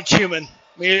a large human.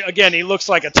 I mean, again, he looks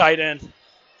like a tight end.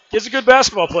 He's a good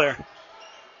basketball player.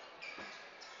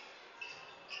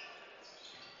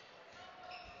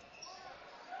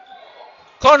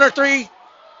 Corner three,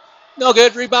 no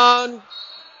good. Rebound.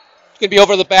 It's going to be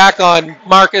over the back on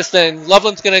Marcus, and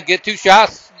Loveland's going to get 2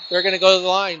 shots. They're going to go to the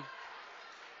line.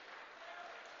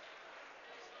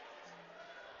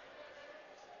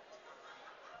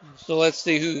 So let's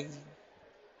see who.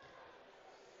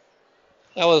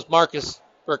 That was Marcus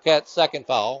Burkett's second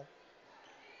foul.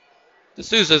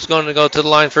 D'Souza's going to go to the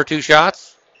line for 2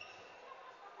 shots.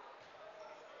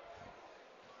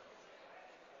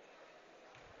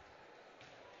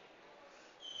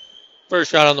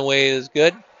 First shot on the way is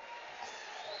good.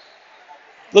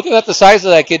 Looking at the size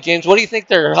of that kid, James, what do you think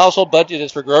their household budget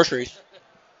is for groceries?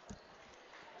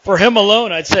 For him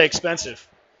alone, I'd say expensive.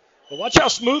 But watch how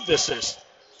smooth this is.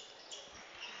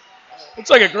 Looks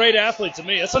like a great athlete to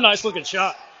me. That's a nice looking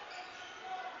shot.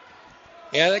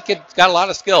 Yeah, that kid's got a lot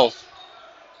of skills.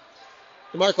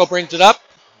 DeMarco brings it up.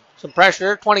 Some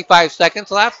pressure. 25 seconds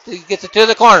left. He gets it to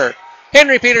the corner.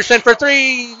 Henry Peterson for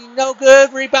 3. No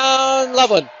good. Rebound.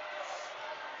 Loveland.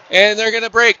 And they're going to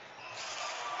break.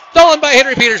 Stolen by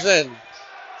Henry Peterson.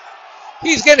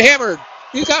 He's getting hammered.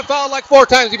 He's got fouled like 4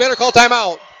 times. He better call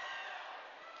timeout.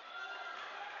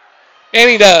 And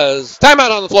he does.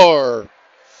 Timeout on the floor.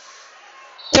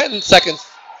 10 seconds.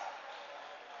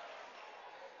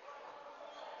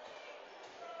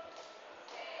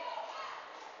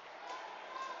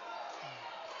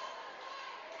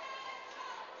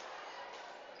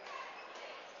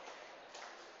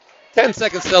 Ten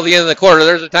seconds till the end of the quarter.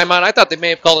 There's a timeout. I thought they may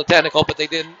have called a technical, but they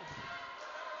didn't.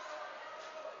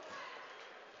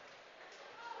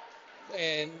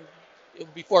 And it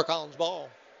would be Fort Collins ball.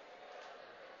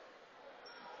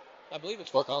 I believe it's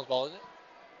Fort Collins ball, isn't it?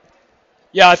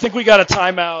 Yeah, I think we got a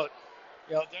timeout.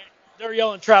 You know, they're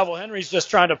yelling travel. Henry's just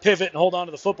trying to pivot and hold on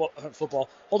to the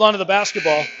hold on to the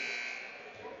basketball.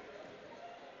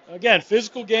 Again,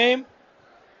 physical game.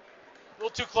 A little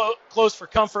too close for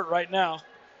comfort right now.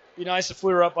 Be nice if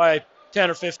we were up by 10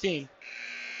 or 15.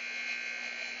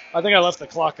 I think I left the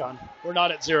clock on. We're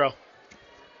not at 0.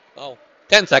 Oh,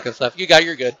 10 seconds left.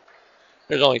 You're good.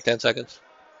 There's only 10 seconds.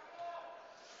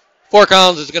 Fort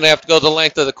Collins is going to have to go the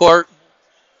length of the court.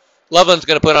 Loveland's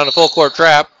going to put on a full court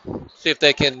trap. See if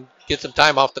they can get some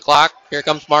time off the clock. Here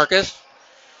comes Marcus.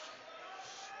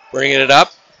 Bringing it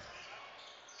up.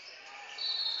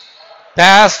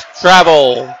 Pass,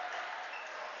 travel.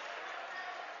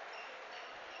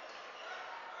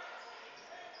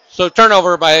 So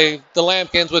turnover by the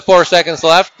Lambkins with 4 seconds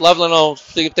left. Loveland will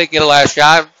see if they can get a last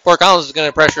shot. Fort Collins is going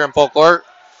to pressure him full court.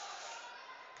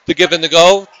 To give him the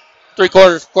go.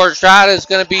 3/4 court shot is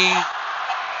going to be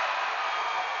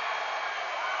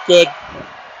good.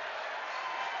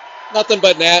 Nothing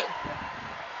but net.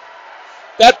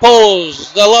 That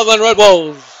pulls the Loveland Red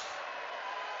Wolves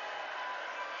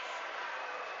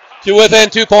to within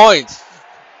 2 points.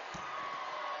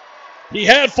 He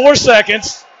had 4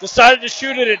 seconds. Decided to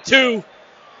shoot it at 2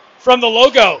 from the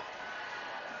logo.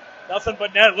 Nothing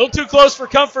but net. A little too close for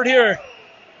comfort here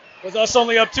with us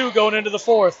only up 2 going into the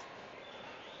 4th.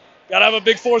 Got to have a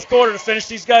big 4th quarter to finish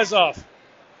these guys off.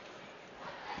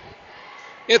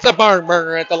 It's a barn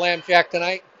burner at the Lamb Shack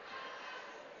tonight.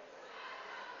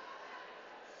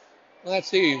 Let's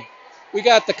see. We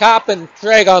got the Cop and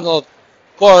Craig on the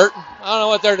court. I don't know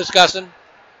what they're discussing.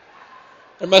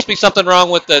 There must be something wrong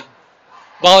with the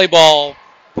volleyball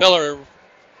pillar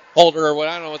holder or what,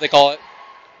 I don't know what they call it.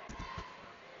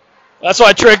 That's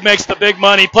why Trigg makes the big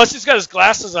money. Plus, he's got his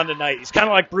glasses on tonight. He's kind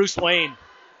of like Bruce Wayne.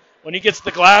 When he gets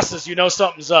the glasses, you know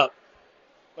something's up.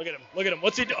 Look at him. Look at him.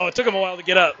 What's he do? Oh, it took him a while to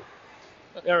get up.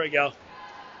 There we go.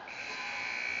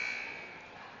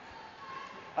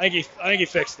 I think he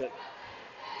fixed it.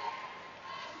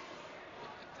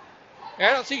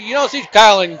 You don't see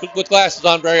Kyle with glasses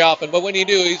on very often, but when you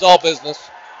do, he's all business.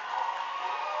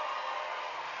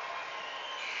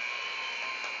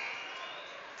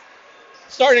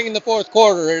 Starting in the 4th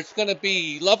quarter, it's going to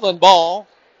be Loveland ball.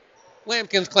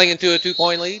 Lambkins clinging to a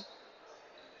 2-point lead.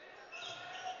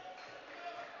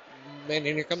 And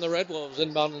here come the Red Wolves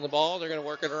inbounding the ball. They're going to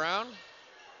work it around.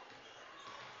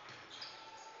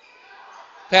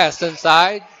 Pass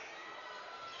inside.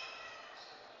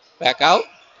 Back out.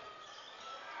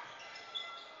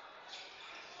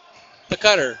 The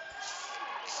cutter.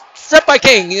 Stripped by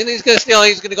King, and he's going to steal.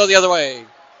 He's going to go the other way.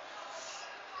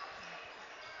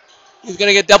 He's going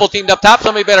to get double teamed up top.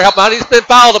 Somebody better help him out. He's been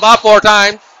fouled about 4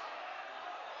 times.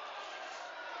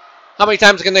 How many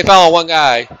times can they foul one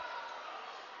guy?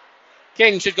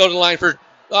 King should go to the line for...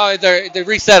 Oh, they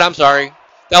reset. I'm sorry.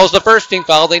 That was the first team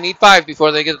foul. They need 5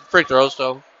 before they get the free throws,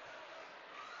 so...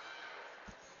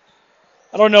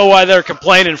 I don't know why they're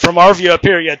complaining. From our view up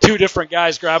here, you had 2 different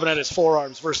guys grabbing at his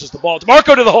forearms versus the ball.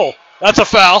 DeMarco to the hole. That's a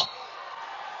foul.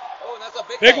 Oh, that's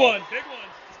a Big foul. one. Big one.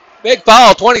 Big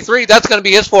foul, 23. That's going to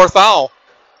be his 4th foul.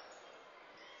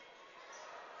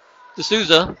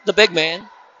 D'Souza, the big man.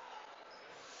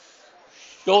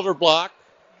 Shoulder block.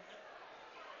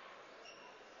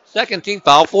 2nd team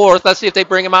foul, 4th. Let's see if they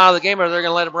bring him out of the game or they're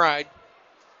going to let him ride.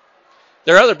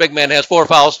 Their other big man has 4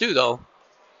 fouls too, though.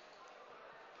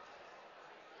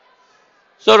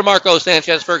 So DeMarco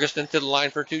Sanchez Ferguson to the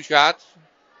line for 2 shots.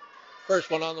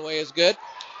 First one on the way is good.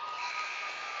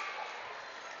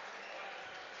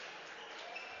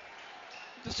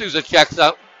 D'Souza checks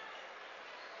out.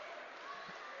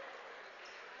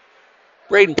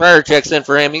 Braden Pryor checks in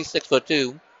for him. He's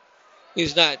 6'2".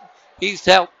 He's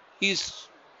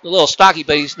a little stocky,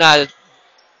 but he's not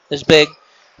as big.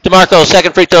 DeMarco's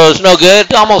second free throw is no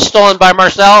good. Almost stolen by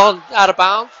Marcel, out of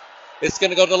bounds. It's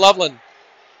going to go to Loveland.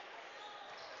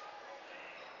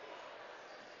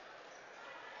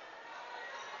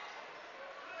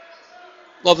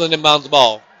 Loveland inbounds the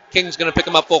ball. King's going to pick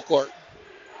him up full court.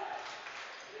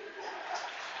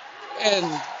 And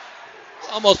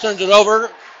almost turns it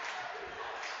over.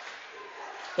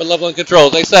 But Loveland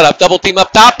controls. They set up. Double team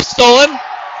up top. Stolen.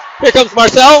 Here comes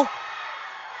Marcel.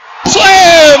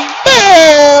 Slam!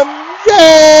 Bam!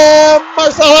 Jam!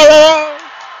 Marcel Herrera.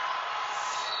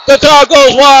 The dog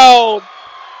goes wild.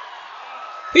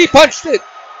 He punched it.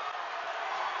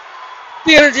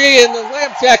 The energy in the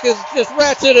lamp check is just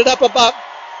ratcheted up about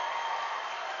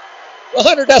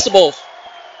 100 decibels.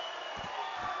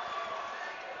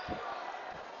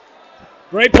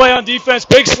 Great play on defense.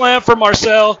 Big slam for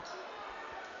Marcel.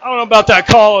 I don't know about that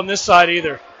call on this side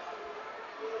either.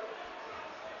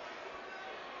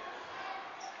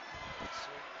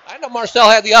 I know Marcel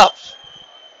had the ups.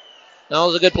 That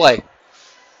was a good play.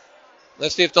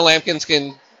 Let's see if the Lampkins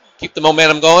can keep the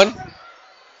momentum going.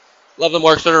 Loveland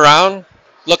works it around.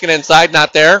 Looking inside,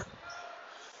 not there.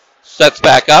 Sets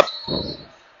back up.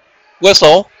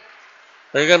 Whistle.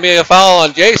 There's going to be a foul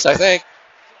on Jace, I think.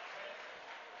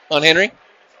 On Henry.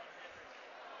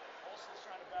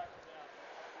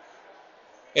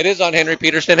 It is on Henry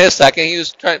Peterson, his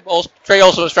second. Trey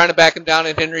Olson was trying to back him down,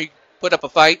 and Henry put up a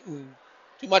fight, and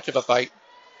too much of a fight.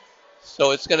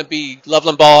 So it's going to be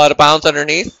Loveland ball out of bounds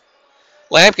underneath.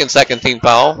 Lampkin second team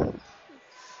foul.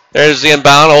 There's the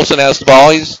inbound. Olson has the ball.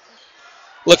 He's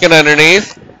looking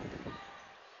underneath.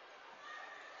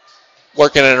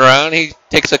 Working it around. He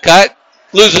takes a cut.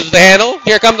 Loses the handle.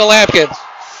 Here come the Lampkins.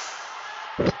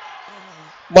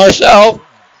 Marcel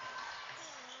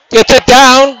gets it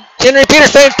down. Henry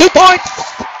Peterson, 2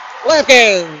 points.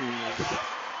 Lampkins.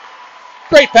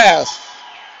 Great pass.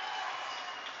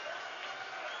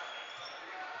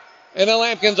 And the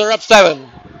Lampkins are up 7.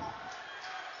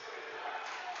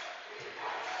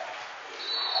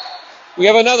 We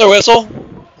have another whistle.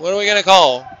 What are we going to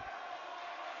call?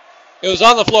 It was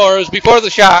on the floor. It was before the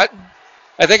shot.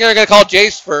 I think they're going to call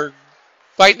Jace for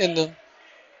fighting in the...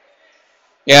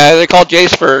 Yeah, they called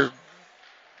Jace for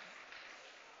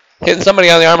hitting somebody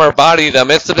on the arm or body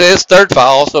them. It's his 3rd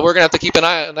foul, so we're going to have to keep an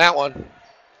eye on that one.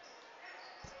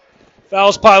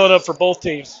 Fouls piling up for both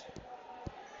teams.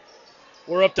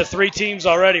 We're up to 3 teams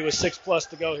already with 6+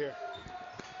 to go here.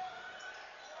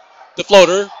 The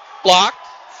floater, blocked.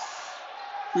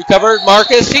 Recovered,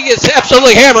 Marcus. He gets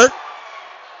absolutely hammered.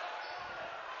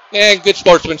 And good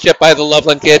sportsmanship by the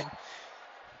Loveland kid.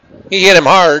 He hit him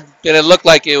hard, and it looked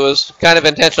like it was kind of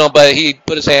intentional, but he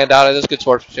put his hand out. It is good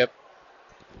sportsmanship.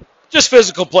 Just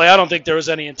physical play. I don't think there was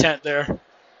any intent there.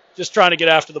 Just trying to get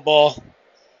after the ball.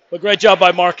 But great job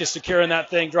by Marcus securing that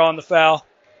thing, drawing the foul.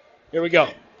 Here we go.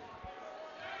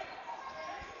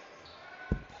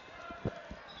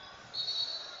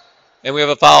 And we have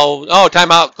a foul. Oh,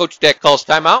 timeout. Coach Deck calls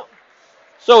timeout.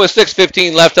 So with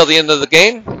 6:15 left till the end of the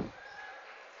game.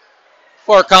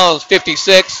 Fort Collins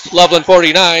 56, Loveland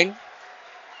 49.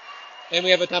 And we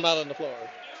have a timeout on the floor. Of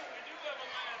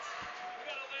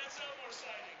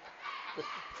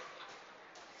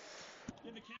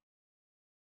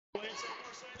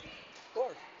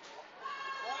course.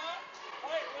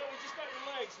 We just got your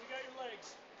legs. We got your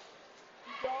legs.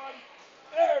 Keep going.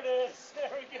 There it is.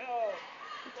 There we go.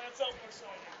 Lance Elmore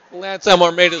signing. Lance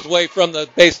Elmore made his way from the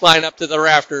baseline up to the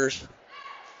rafters.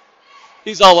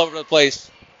 He's all over the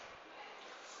place.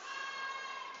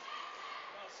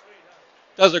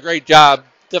 Does a great job.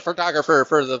 The photographer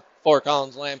for the Fort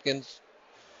Collins Lambkins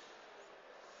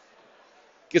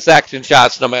gets action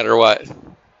shots no matter what.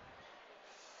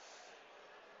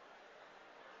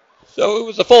 So it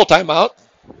was a full timeout,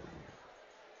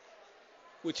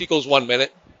 which equals 1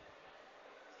 minute.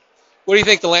 What do you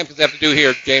think the Lambkins have to do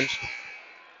here, James?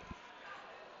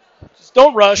 Just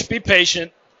don't rush. Be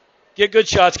patient. Get good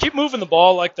shots. Keep moving the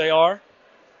ball like they are.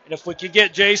 And if we can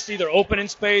get Jace either open in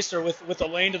space or with a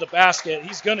lane to the basket,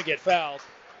 he's going to get fouled.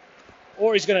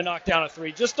 Or he's going to knock down a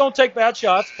three. Just don't take bad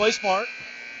shots. Play smart.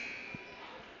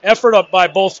 Effort up by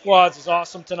both squads is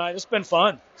awesome tonight. It's been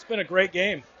fun. It's been a great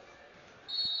game.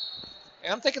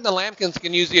 I'm thinking the Lambkins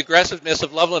can use the aggressiveness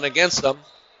of Loveland against them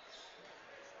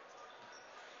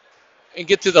and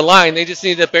get to the line. They just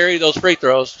need to bury those free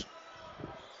throws.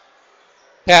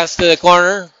 Pass to the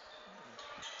corner.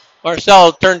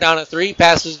 Marcel turned down a three.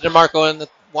 Passes to DeMarco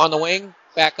on the wing.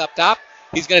 Back up top.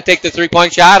 He's going to take the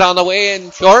three-point shot on the way in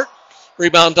short.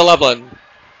 Rebound to Loveland.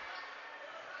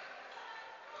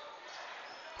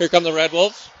 Here come the Red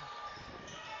Wolves.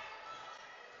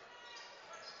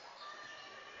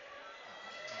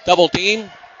 Double team.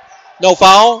 No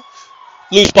foul.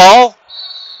 Loose ball.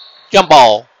 Jump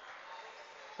ball.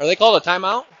 Are they called a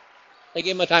timeout? They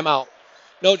gave him a timeout.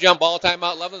 No jump ball,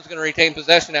 timeout. Loveland's going to retain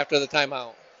possession after the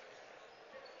timeout.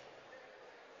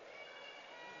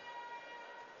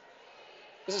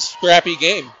 This is a scrappy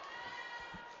game.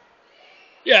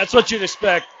 Yeah, that's what you'd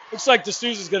expect. Looks like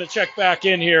D'Souza's going to check back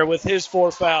in here with his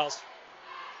 4 fouls.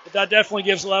 But that definitely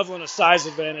gives Loveland a size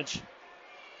advantage.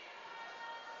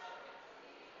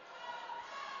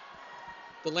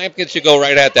 The Lambkins should go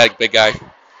right at that big guy.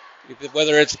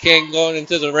 Whether it's King going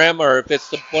into the rim or if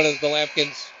it's one of the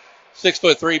Lambkins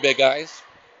 6'3" big guys,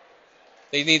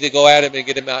 they need to go at him and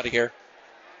get him out of here.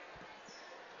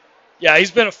 Yeah,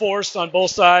 he's been a force on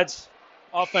both sides,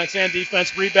 offense and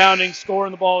defense, rebounding,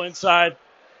 scoring the ball inside.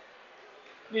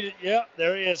 Yeah,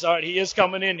 there he is. All right, he is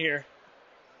coming in here.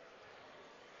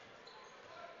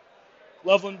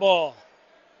 Loveland ball.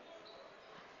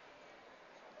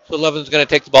 So Loveland's going to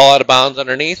take the ball out of bounds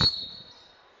underneath.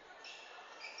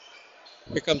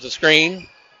 Here comes the screen.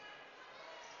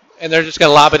 And they're just going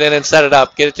to lob it in and set it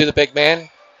up. Get it to the big man.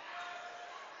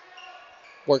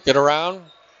 Work it around.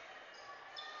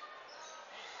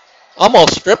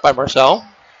 Almost stripped by Marcel.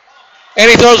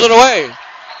 And he throws it away.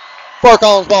 Fort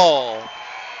Collins ball.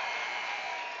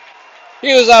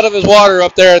 He was out of his water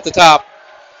up there at the top.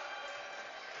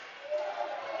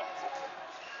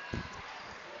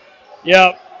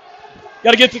 Yeah.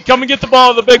 Got to come and get the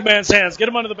ball in the big man's hands. Get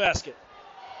him under the basket.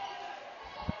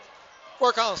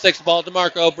 Fort Collins takes the ball.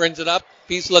 DeMarco brings it up.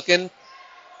 He's looking.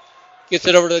 Gets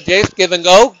it over to Jace. Give and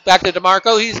go. Back to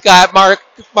DeMarco. He's got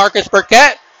Marcus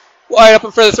Burkett. Wide open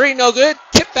for the three. No good.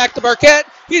 Tip back to Burkett.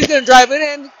 He's going to drive it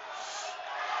in.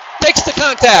 Makes the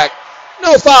contact.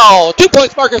 No foul. 2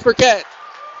 points, Marcus Burkett.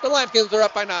 The Lambkins are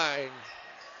up by 9.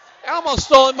 Almost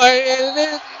stolen by.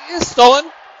 It is stolen.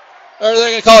 Or they're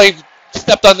going to call him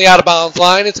stepped on the out of bounds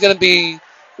line. It's going to be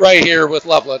right here with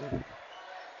Loveland.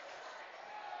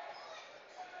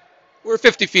 We're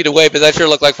 50 feet away, but that sure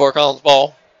looked like Fort Collins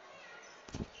ball.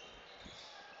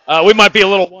 We might be a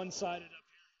little one-sided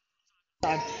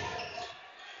up here.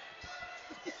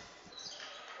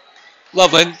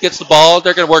 Loveland gets the ball.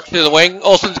 They're going to work to the wing.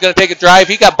 Olsen's going to take a drive.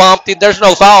 He got bumped. There's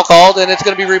no foul called, and it's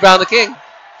going to be rebound to King.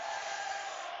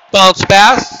 Bounce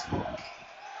pass.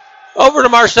 Over to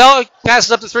Marcel.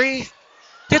 Passes up the three.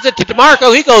 Gets it to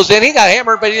DeMarco. He goes in. He got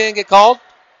hammered, but he didn't get called.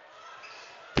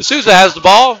 D'Souza has the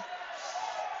ball.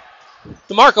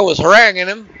 DeMarco was haranguing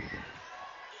him.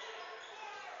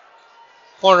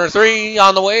 Corner three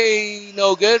on the way.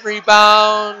 No good.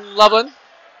 Rebound, Loveland.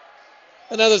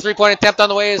 Another three-point attempt on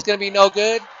the way is going to be no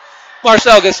good.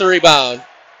 Marcel gets the rebound.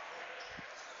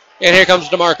 And here comes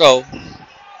DeMarco.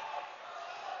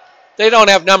 They don't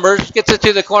have numbers. Gets it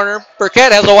to the corner.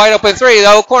 Burkett has a wide open three,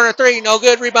 though. Corner three, no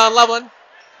good. Rebound, Loveland.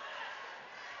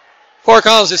 Fort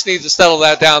Collins just needs to settle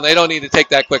that down. They don't need to take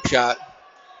that quick shot.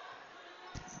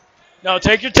 No,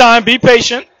 take your time. Be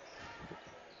patient.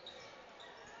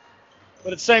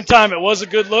 But at the same time, it was a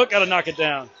good look. Got to knock it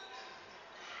down.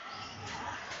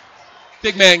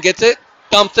 Big man gets it.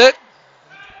 Dumps it.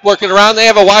 Work it around. They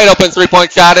have a wide open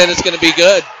three-point shot, and it's going to be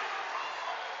good.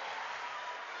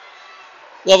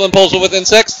 Loveland pulls it within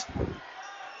 6.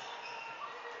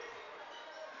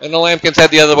 And the Lambkins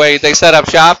head the other way. They set up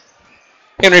shop.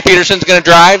 Henry Peterson's going to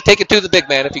drive. Take it to the big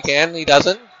man if he can. He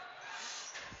doesn't.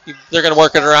 They're going to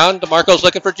work it around. DeMarco's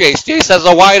looking for Jace. Jace has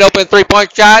a wide open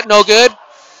three-point shot. No good.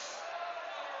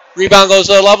 Rebound goes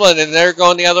to Loveland, and they're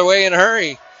going the other way in a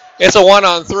hurry. It's a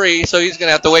 1-on-3, so he's going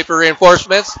to have to wait for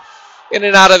reinforcements. in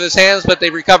and out of his hands, but they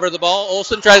recover the ball.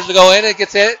 Olsen tries to go in. It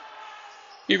gets hit.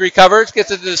 He recovers,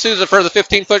 gets it to D'Souza for the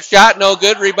 15-foot shot. No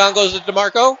good. Rebound goes to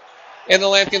DeMarco. And the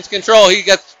Lampkins control. He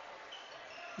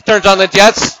turns on the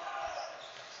Jets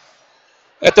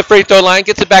at the free throw line.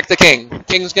 Gets it back to King.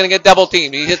 King's going to get double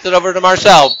teamed. He hits it over to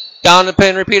Marcel. Down to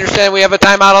Henry Peterson. We have a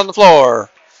timeout on the floor.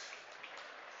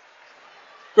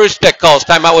 Bruce Stick calls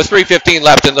timeout with 3:15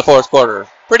 left in the fourth quarter.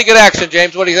 Pretty good action,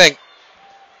 James. What do you think?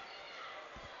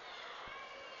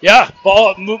 Yeah,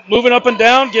 ball moving up and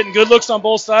down, getting good looks on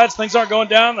both sides. Things aren't going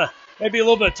down. Maybe a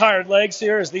little bit of tired legs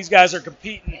here as these guys are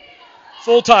competing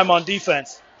full-time on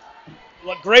defense.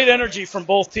 Great energy from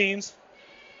both teams.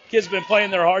 Kids have been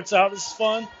playing their hearts out. This is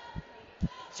fun.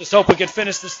 Just hope we can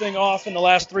finish this thing off in the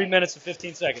last 3 minutes and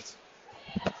 15 seconds.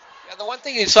 Yeah, the one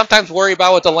thing you sometimes worry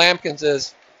about with the Lampkins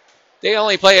is they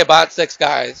only play about 6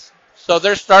 guys. So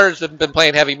their starters have been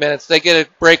playing heavy minutes. They get a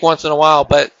break once in a while,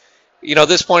 but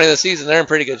this point of the season, they're in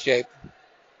pretty good shape.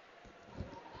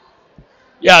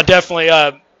 Yeah, definitely.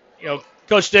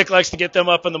 Coach Dick likes to get them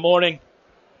up in the morning.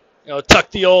 Tuck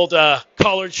the old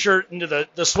collared shirt into the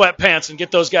sweatpants and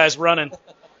get those guys running.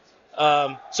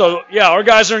 Our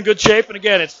guys are in good shape. And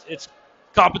again, it's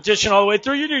competition all the way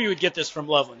through. You knew you would get this from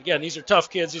Loveland. Again, these are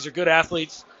tough kids. These are good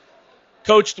athletes,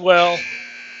 coached well,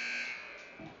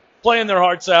 playing their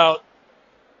hearts out.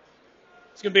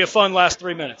 It's going to be a fun last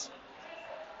 3 minutes.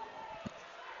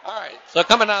 All right, so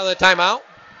coming out of the timeout,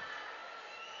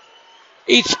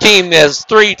 each team has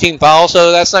 3 team fouls,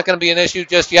 so that's not going to be an issue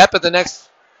just yet, but the next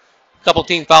couple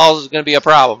team fouls is going to be a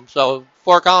problem. So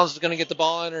Fort Collins is going to get the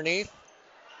ball underneath.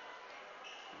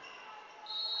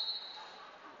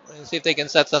 And see if they can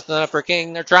set something up for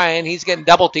King. They're trying. He's getting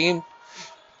double teamed.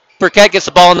 Burkett gets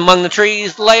the ball in among the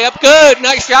trees. Layup good.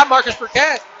 Nice shot, Marcus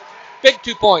Burkett. Big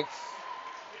 2 points.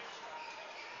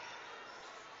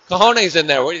 Cajone's in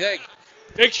there. What do you think?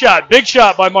 Big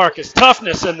shot by Marcus.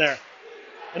 Toughness in there.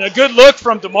 And a good look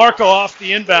from DeMarco off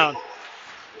the inbound.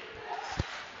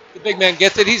 The big man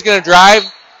gets it. He's going to drive,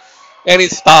 and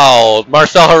he's fouled.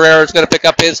 Marcel Herrera is going to pick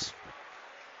up his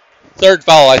 3rd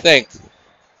foul, I think.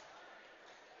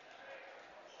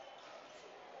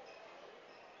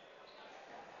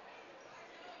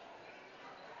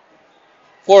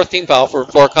 Fourth team foul for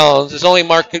Fort Collins. It's only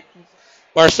Marcel's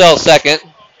 2nd.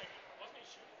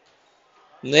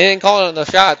 And they didn't call it on the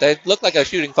shot. They looked like a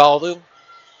shooting foul, too.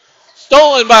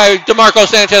 Stolen by DeMarco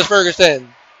Sanchez-Ferguson.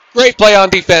 Great play on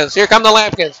defense. Here come the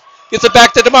Lampkins. Gets it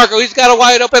back to DeMarco. He's got a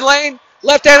wide open lane.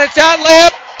 Left-handed shot,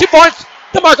 layup. 2 points.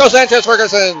 DeMarco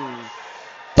Sanchez-Ferguson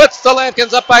puts the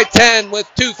Lampkins up by 10 with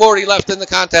 2:40 left in the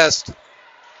contest.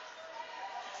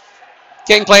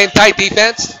 King playing tight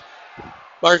defense.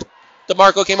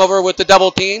 DeMarco came over with the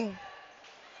double team.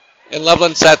 And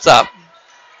Loveland sets up.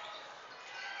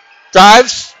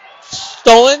 Drives.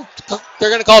 Stolen. They're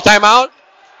going to call timeout.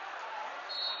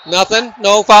 Nothing.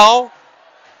 No foul.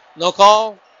 No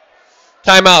call.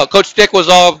 Timeout. Coach Dick was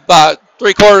all about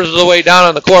 3/4 of the way down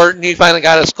on the court, and he finally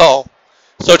got his call.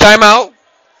 So timeout.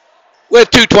 With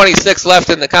 2:26 left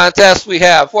in the contest, we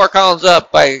have Fort Collins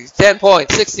up by 10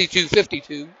 points,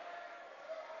 62-52.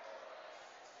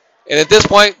 And at this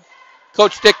point,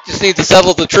 Coach Dick just needs to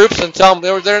settle the troops and tell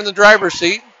them they're in the driver's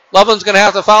seat. Loveland's going to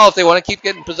have to foul if they want to keep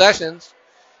getting possessions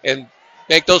and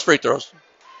make those free throws.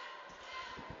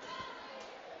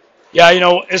 Yeah,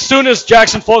 as soon as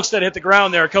Jackson Folkstead hit the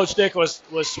ground there, Coach Dick was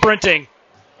sprinting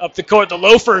up the court. The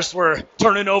loafers were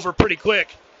turning over pretty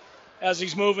quick as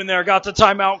he's moving there. Got the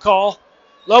timeout call.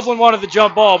 Loveland wanted the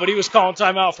jump ball, but he was calling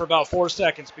timeout for about 4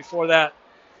 seconds before that.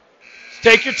 Just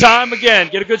take your time again.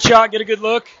 Get a good shot, get a good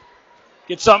look.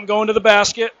 Get something going to the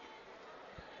basket.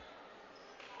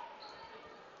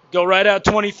 Go right at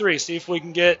 23. See if we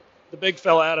can get the big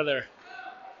fella out of there.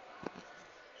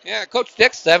 Yeah, Coach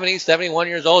Dick's 70, 71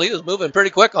 years old. He was moving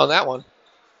pretty quick on that one.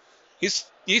 He's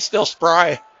still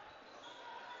spry.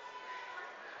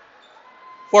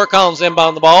 Fort Collins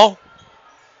inbound the ball.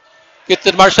 Gets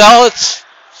to Marcel. It's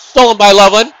stolen by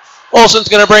Loveland. Olsen's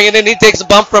going to bring it in. He takes a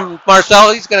bump from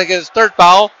Marcel. He's going to get his 3rd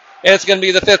foul. And it's going to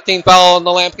be the 15th foul on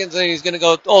the Lampkins. And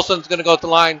Olsen's going to go to the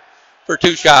line for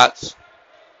 2 shots.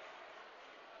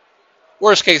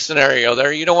 Worst case scenario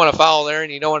there. You don't want to foul there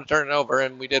and you don't want to turn it over.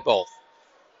 And we did both.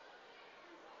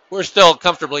 We're still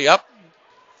comfortably up.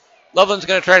 Loveland's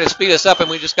going to try to speed us up, and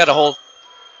we just got to hold.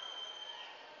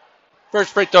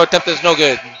 First free throw attempt is no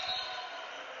good.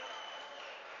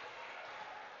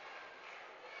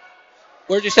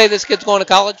 Where'd you say this kid's going to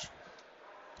college?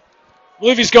 I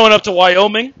believe he's going up to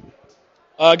Wyoming.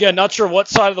 Again, not sure what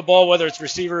side of the ball, whether it's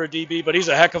receiver or DB, but he's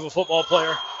a heck of a football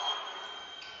player.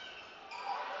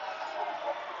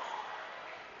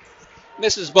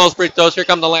 Misses both free throws. Here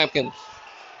come the Lampkins.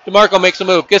 DeMarco makes a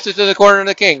move. Gets it to the corner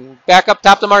to King. Back up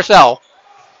top to Marcel.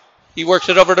 He works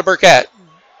it over to Burkett.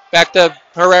 Back to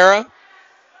Herrera.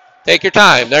 Take your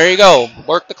time. There you go.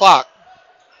 Work the clock.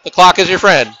 The clock is your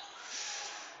friend.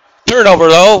 Turnover,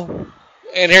 though.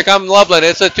 And here comes Loveland.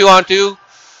 It's a 2-on-2.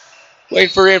 Waiting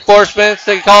for reinforcements.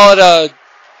 They call it a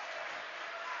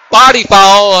body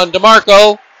foul on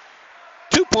DeMarco.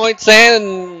 2 points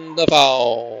and the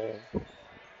foul.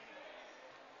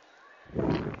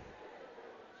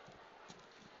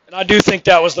 And I do think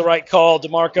that was the right call.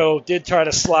 DeMarco did try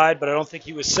to slide, but I don't think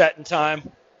he was set in time.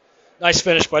 Nice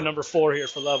finish by number 4 here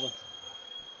for Loveland.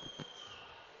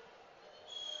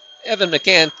 Evan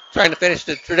McCann trying to finish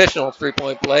the traditional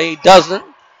three-point play. He doesn't.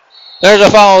 There's a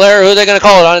foul there. Who are they going to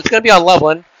call it on? It's going to be on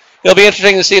Loveland. It'll be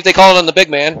interesting to see if they call it on the big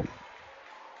man.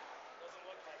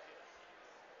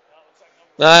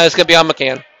 It's going to be on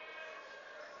McCann.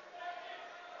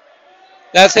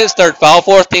 That's his third foul,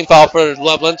 fourth team foul for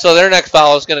Loveland. So their next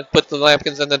foul is going to put the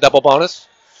Lampkins in the double bonus.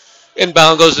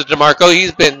 Inbound goes to DeMarco.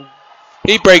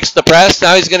 He breaks the press.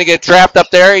 Now he's going to get trapped up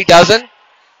there. He doesn't.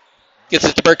 Gets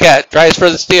it to Burkett. Tries for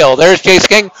the steal. There's Chase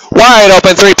King. Wide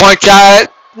open three-point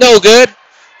shot. No good.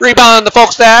 Rebound the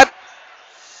Folkstad.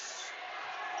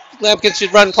 Lampkins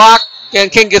should run clock.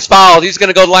 And King gets fouled. He's going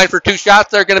to go to the line for 2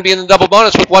 shots. They're going to be in the double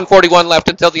bonus with 1:41 left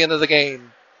until the end of the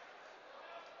game.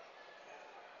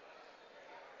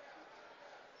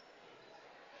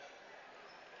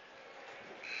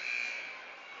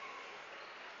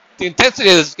 The intensity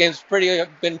of this game's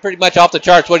been pretty much off the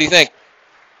charts. What do you think?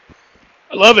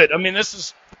 I love it. I mean,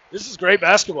 this is great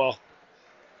basketball.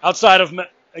 Outside of,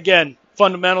 again,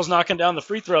 fundamentals, knocking down the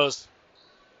free throws,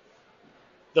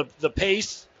 the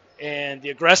pace and the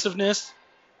aggressiveness.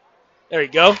 There you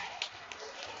go.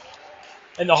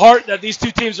 And the heart that these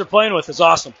two teams are playing with is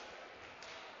awesome.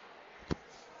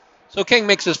 So King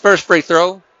makes his first free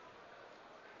throw.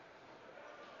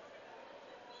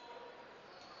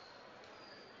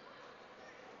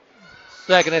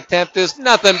 Second attempt is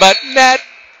nothing but net.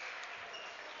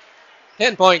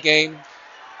 10-point game.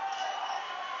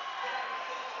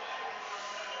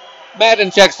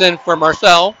 Madden checks in for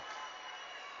Marcel.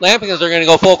 Lampkins are going to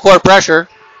go full court pressure.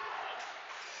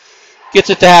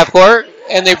 Gets it to half court,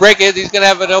 and they break it. He's going to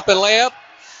have an open layup.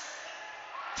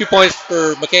 2 points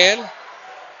for McCann.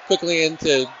 Quickly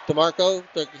into DeMarco.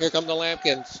 Here come the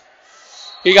Lampkins.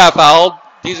 He got fouled.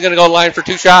 He's going to go line for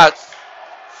 2 shots.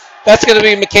 That's going to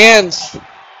be McCann's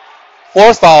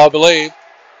 4th foul, I believe.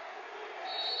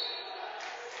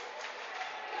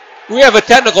 We have a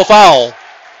technical foul.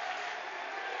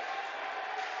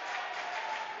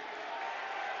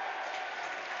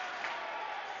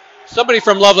 Somebody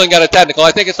from Loveland got a technical.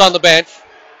 I think it's on the bench.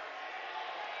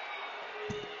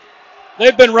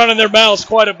 They've been running their mouths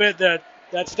quite a bit, that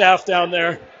staff down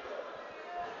there.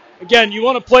 Again, you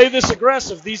want to play this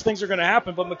aggressive. These things are going to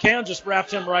happen, but McCann just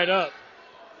wrapped him right up.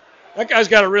 That guy's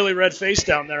got a really red face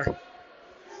down there.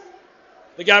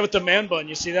 The guy with the man bun,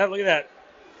 you see that? Look at that.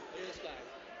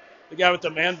 The guy with the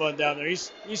man bun down there.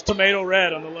 He's tomato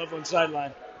red on the Loveland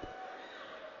sideline.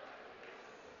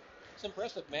 It's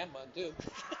impressive man bun, too.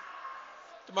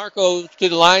 DeMarco to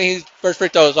the line. His first free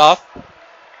throw is off.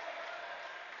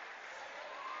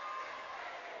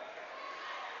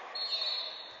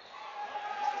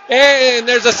 And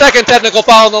there's a second technical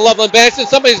foul on the Loveland bench, and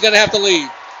somebody's going to have to leave.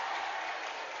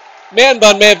 Man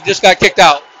bun may have just got kicked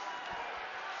out.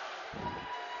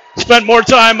 Spent more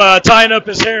time tying up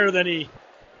his hair than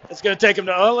it's going to take him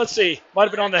to. Let's see. Might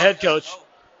have been on the head coach.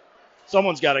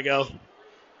 Someone's got to go.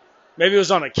 Maybe it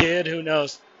was on a kid. Who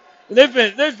knows?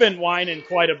 They've been whining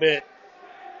quite a bit.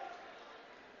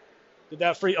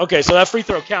 Okay, so that free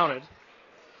throw counted.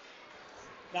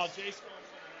 Now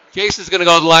Jace is going to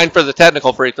go to the line for the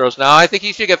technical free throws now. I think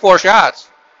he should get 4 shots.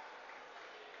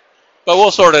 But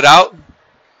we'll sort it out.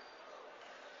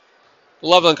 The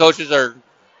Loveland coaches are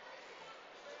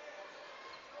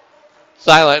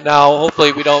silent now.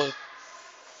 Hopefully we don't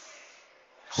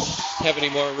have any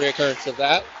more reoccurrence of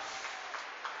that.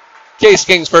 Chase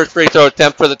King's first free throw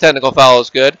attempt for the technical foul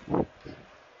is good.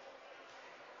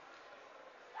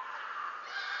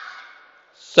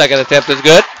 Second attempt is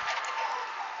good.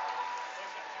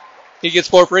 He gets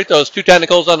 4 free throws. 2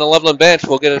 technicals on the Loveland bench.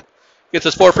 Gets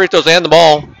his 4 free throws and the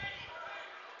ball.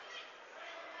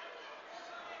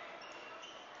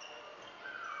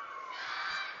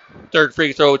 Third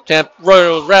free throw attempt.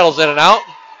 Rattles in and out.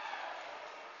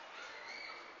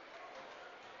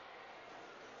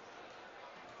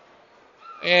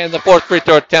 And the 4th free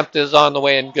throw attempt is on the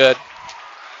way and good.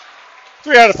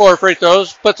 3 out of 4 free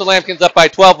throws. Puts the Lampkins up by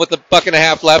 12 with a buck and a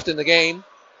half left in the game.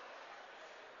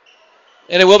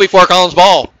 And it will be Fort Collins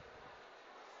ball.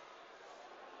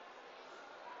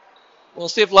 We'll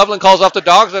see if Loveland calls off the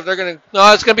dogs. If they're going to.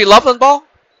 No, it's going to be Loveland ball.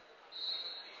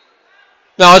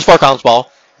 No, it's Fort Collins ball.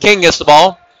 King gets the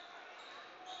ball.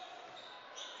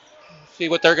 See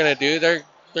what they're going to do. They're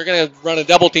going to run a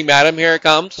double team at him. Here it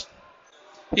comes.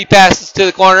 He passes to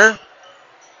the corner.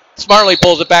 Smartly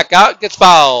pulls it back out. Gets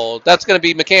fouled. That's going to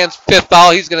be McCann's 5th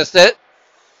foul. He's going to sit.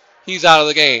 He's out of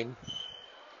the game.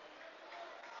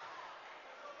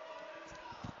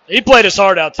 He played his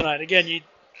heart out tonight. Again,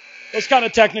 those kind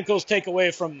of technicals take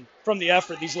away from the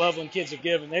effort these Loveland kids have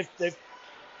given. They've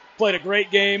played a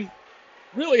great game.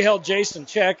 Really held Jason in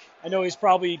check. I know he's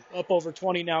probably up over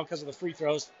 20 now because of the free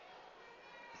throws.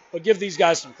 But give these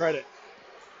guys some credit.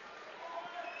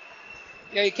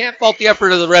 Yeah, you can't fault the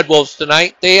effort of the Red Wolves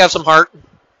tonight. They have some heart.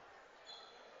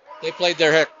 They played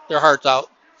their hearts out.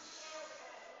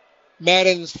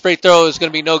 Madden's free throw is going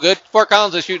to be no good. Fort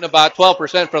Collins is shooting about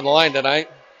 12% from the line tonight.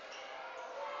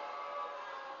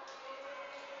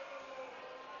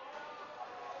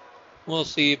 We'll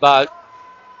see about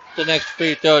the next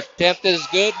free throw attempt is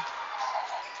good.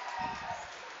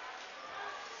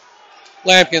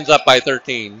 Lampkin's up by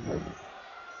 13.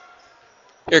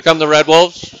 Here come the Red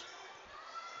Wolves.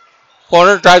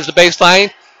 Corner, drives the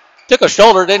baseline. Took a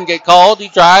shoulder, didn't get called. He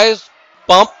drives,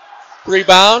 bump,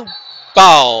 rebound,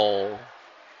 foul.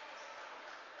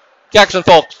 Jackson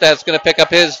Folkstad's going to pick up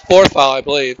his 4th foul, I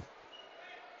believe.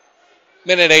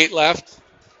 Minute 8 left.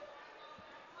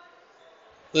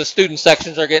 The student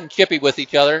sections are getting chippy with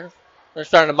each other. They're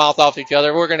starting to mouth off each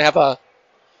other. We're going to have a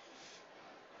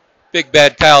big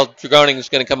bad Kyle Dragoning is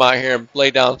going to come out here and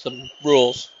lay down some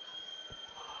rules.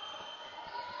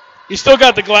 He's still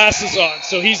got the glasses on,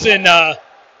 so he's in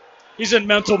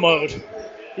mental mode.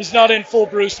 He's not in full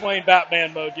Bruce Wayne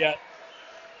Batman mode yet.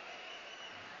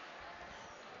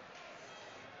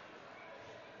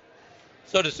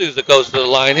 So D'Souza goes to the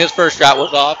line. His first shot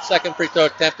was off. Second free throw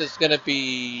attempt is going to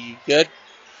be good.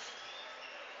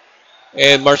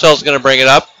 And Marcel's going to bring it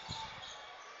up.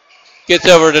 Gets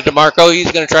over to DeMarco. He's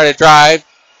going to try to drive.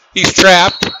 He's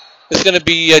trapped. It's going to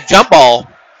be a jump ball.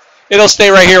 It'll stay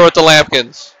right here with the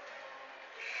Lampkins.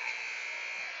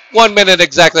 1 minute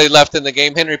exactly left in the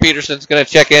game. Henry Peterson's going to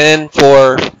check in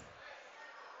for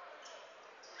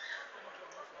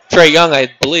Trey Young, I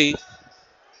believe.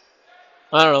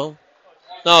 I don't know.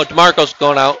 No, DeMarco's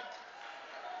going out.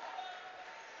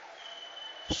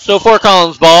 So Fort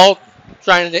Collins ball,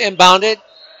 trying to inbound it.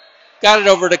 Got it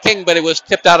over to King, but it was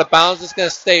tipped out of bounds. It's going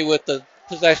to stay with the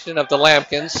possession of the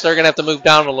Lampkins. They're going to have to move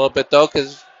down a little bit, though,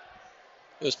 because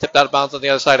it was tipped out of bounds on the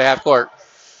other side of half court.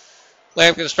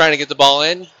 Lampkins trying to get the ball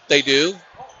in. They do.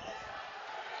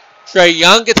 Trey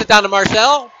Young gets it down to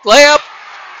Marcel. Layup.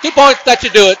 2 points. That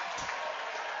should do it.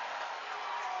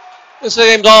 This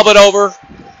game's all but over.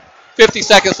 50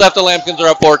 seconds left. The Lampkins are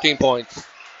up 14 points.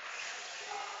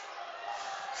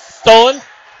 Stolen.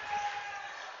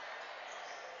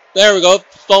 There we go.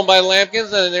 Stolen by the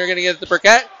Lampkins, and they're going to get it to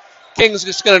Burkett. King's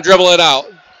just going to dribble it out.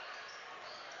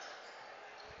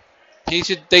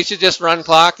 They should just run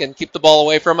clock and keep the ball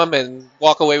away from him and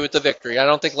walk away with the victory. I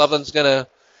don't think Loveland's going to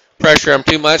pressure him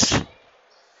too much.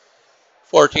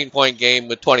 14-point game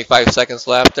with 25 seconds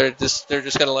left. They're just going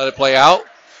to let it play out.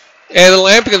 And the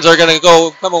Lampkins are going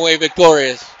to come away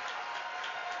victorious.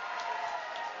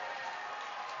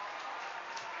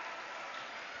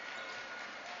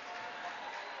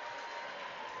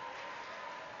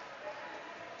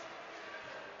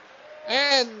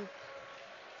 And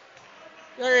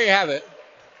there you have it.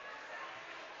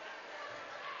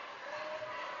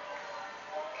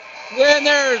 Then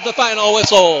there's the final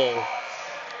whistle.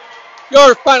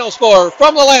 Your final score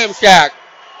from the Lamb Shack.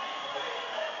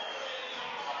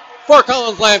 Fort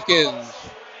Collins Lampkins,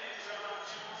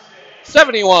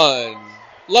 71.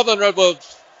 Loveland Red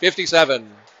Wolves, 57.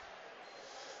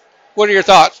 What are your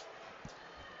thoughts?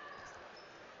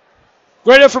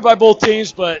 Great effort by both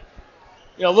teams, but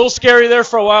a little scary there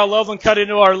for a while. Loveland cut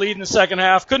into our lead in the second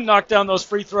half. Couldn't knock down those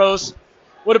free throws.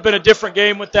 Would have been a different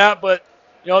game with that, but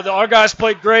our guys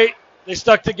played great. They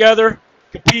stuck together,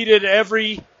 competed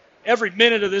every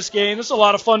minute of this game. It's a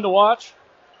lot of fun to watch.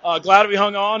 Glad we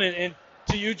hung on, and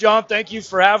to you, John, thank you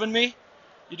for having me.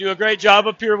 You do a great job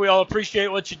up here. We all appreciate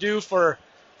what you do for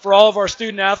all of our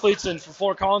student athletes and for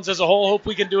Fort Collins as a whole. Hope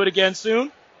we can do it again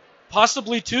soon,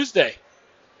 possibly Tuesday.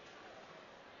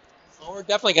 Well, we're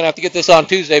definitely going to have to get this on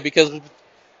Tuesday because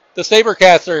the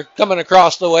SaberCats are coming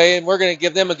across the way, and we're going to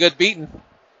give them a good beating.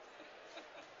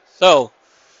 So,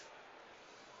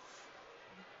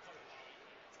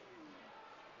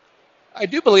 I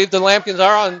do believe the Lampkins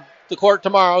are on the court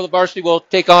tomorrow. The Varsity will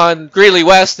take on Greeley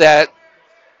West at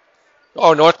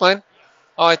Oh, Northland?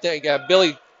 Oh, I think, yeah,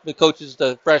 Billy, the coach, is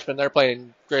the freshman. They're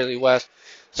playing Greeley West.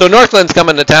 So Northland's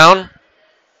coming to town.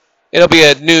 It'll be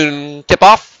a noon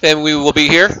tip-off, and we will be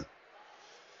here.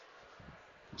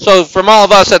 So from all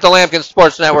of us at the Lambkin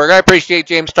Sports Network, I appreciate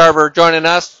James Tarver joining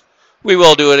us. We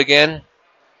will do it again.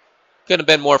 Couldn't have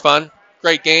been more fun.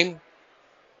 Great game.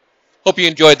 Hope you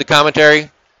enjoyed the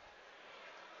commentary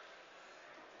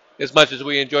as much as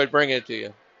we enjoyed bringing it to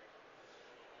you.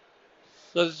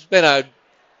 So it's been a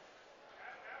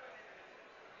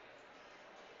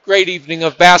great evening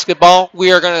of basketball.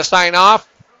 We are going to sign off.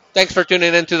 Thanks for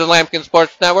tuning in to the Lambkin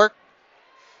Sports Network,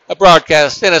 a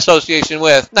broadcast in association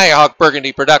with Nighthawk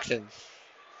Burgundy Productions.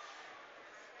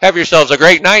 Have yourselves a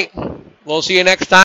great night. We'll see you next time.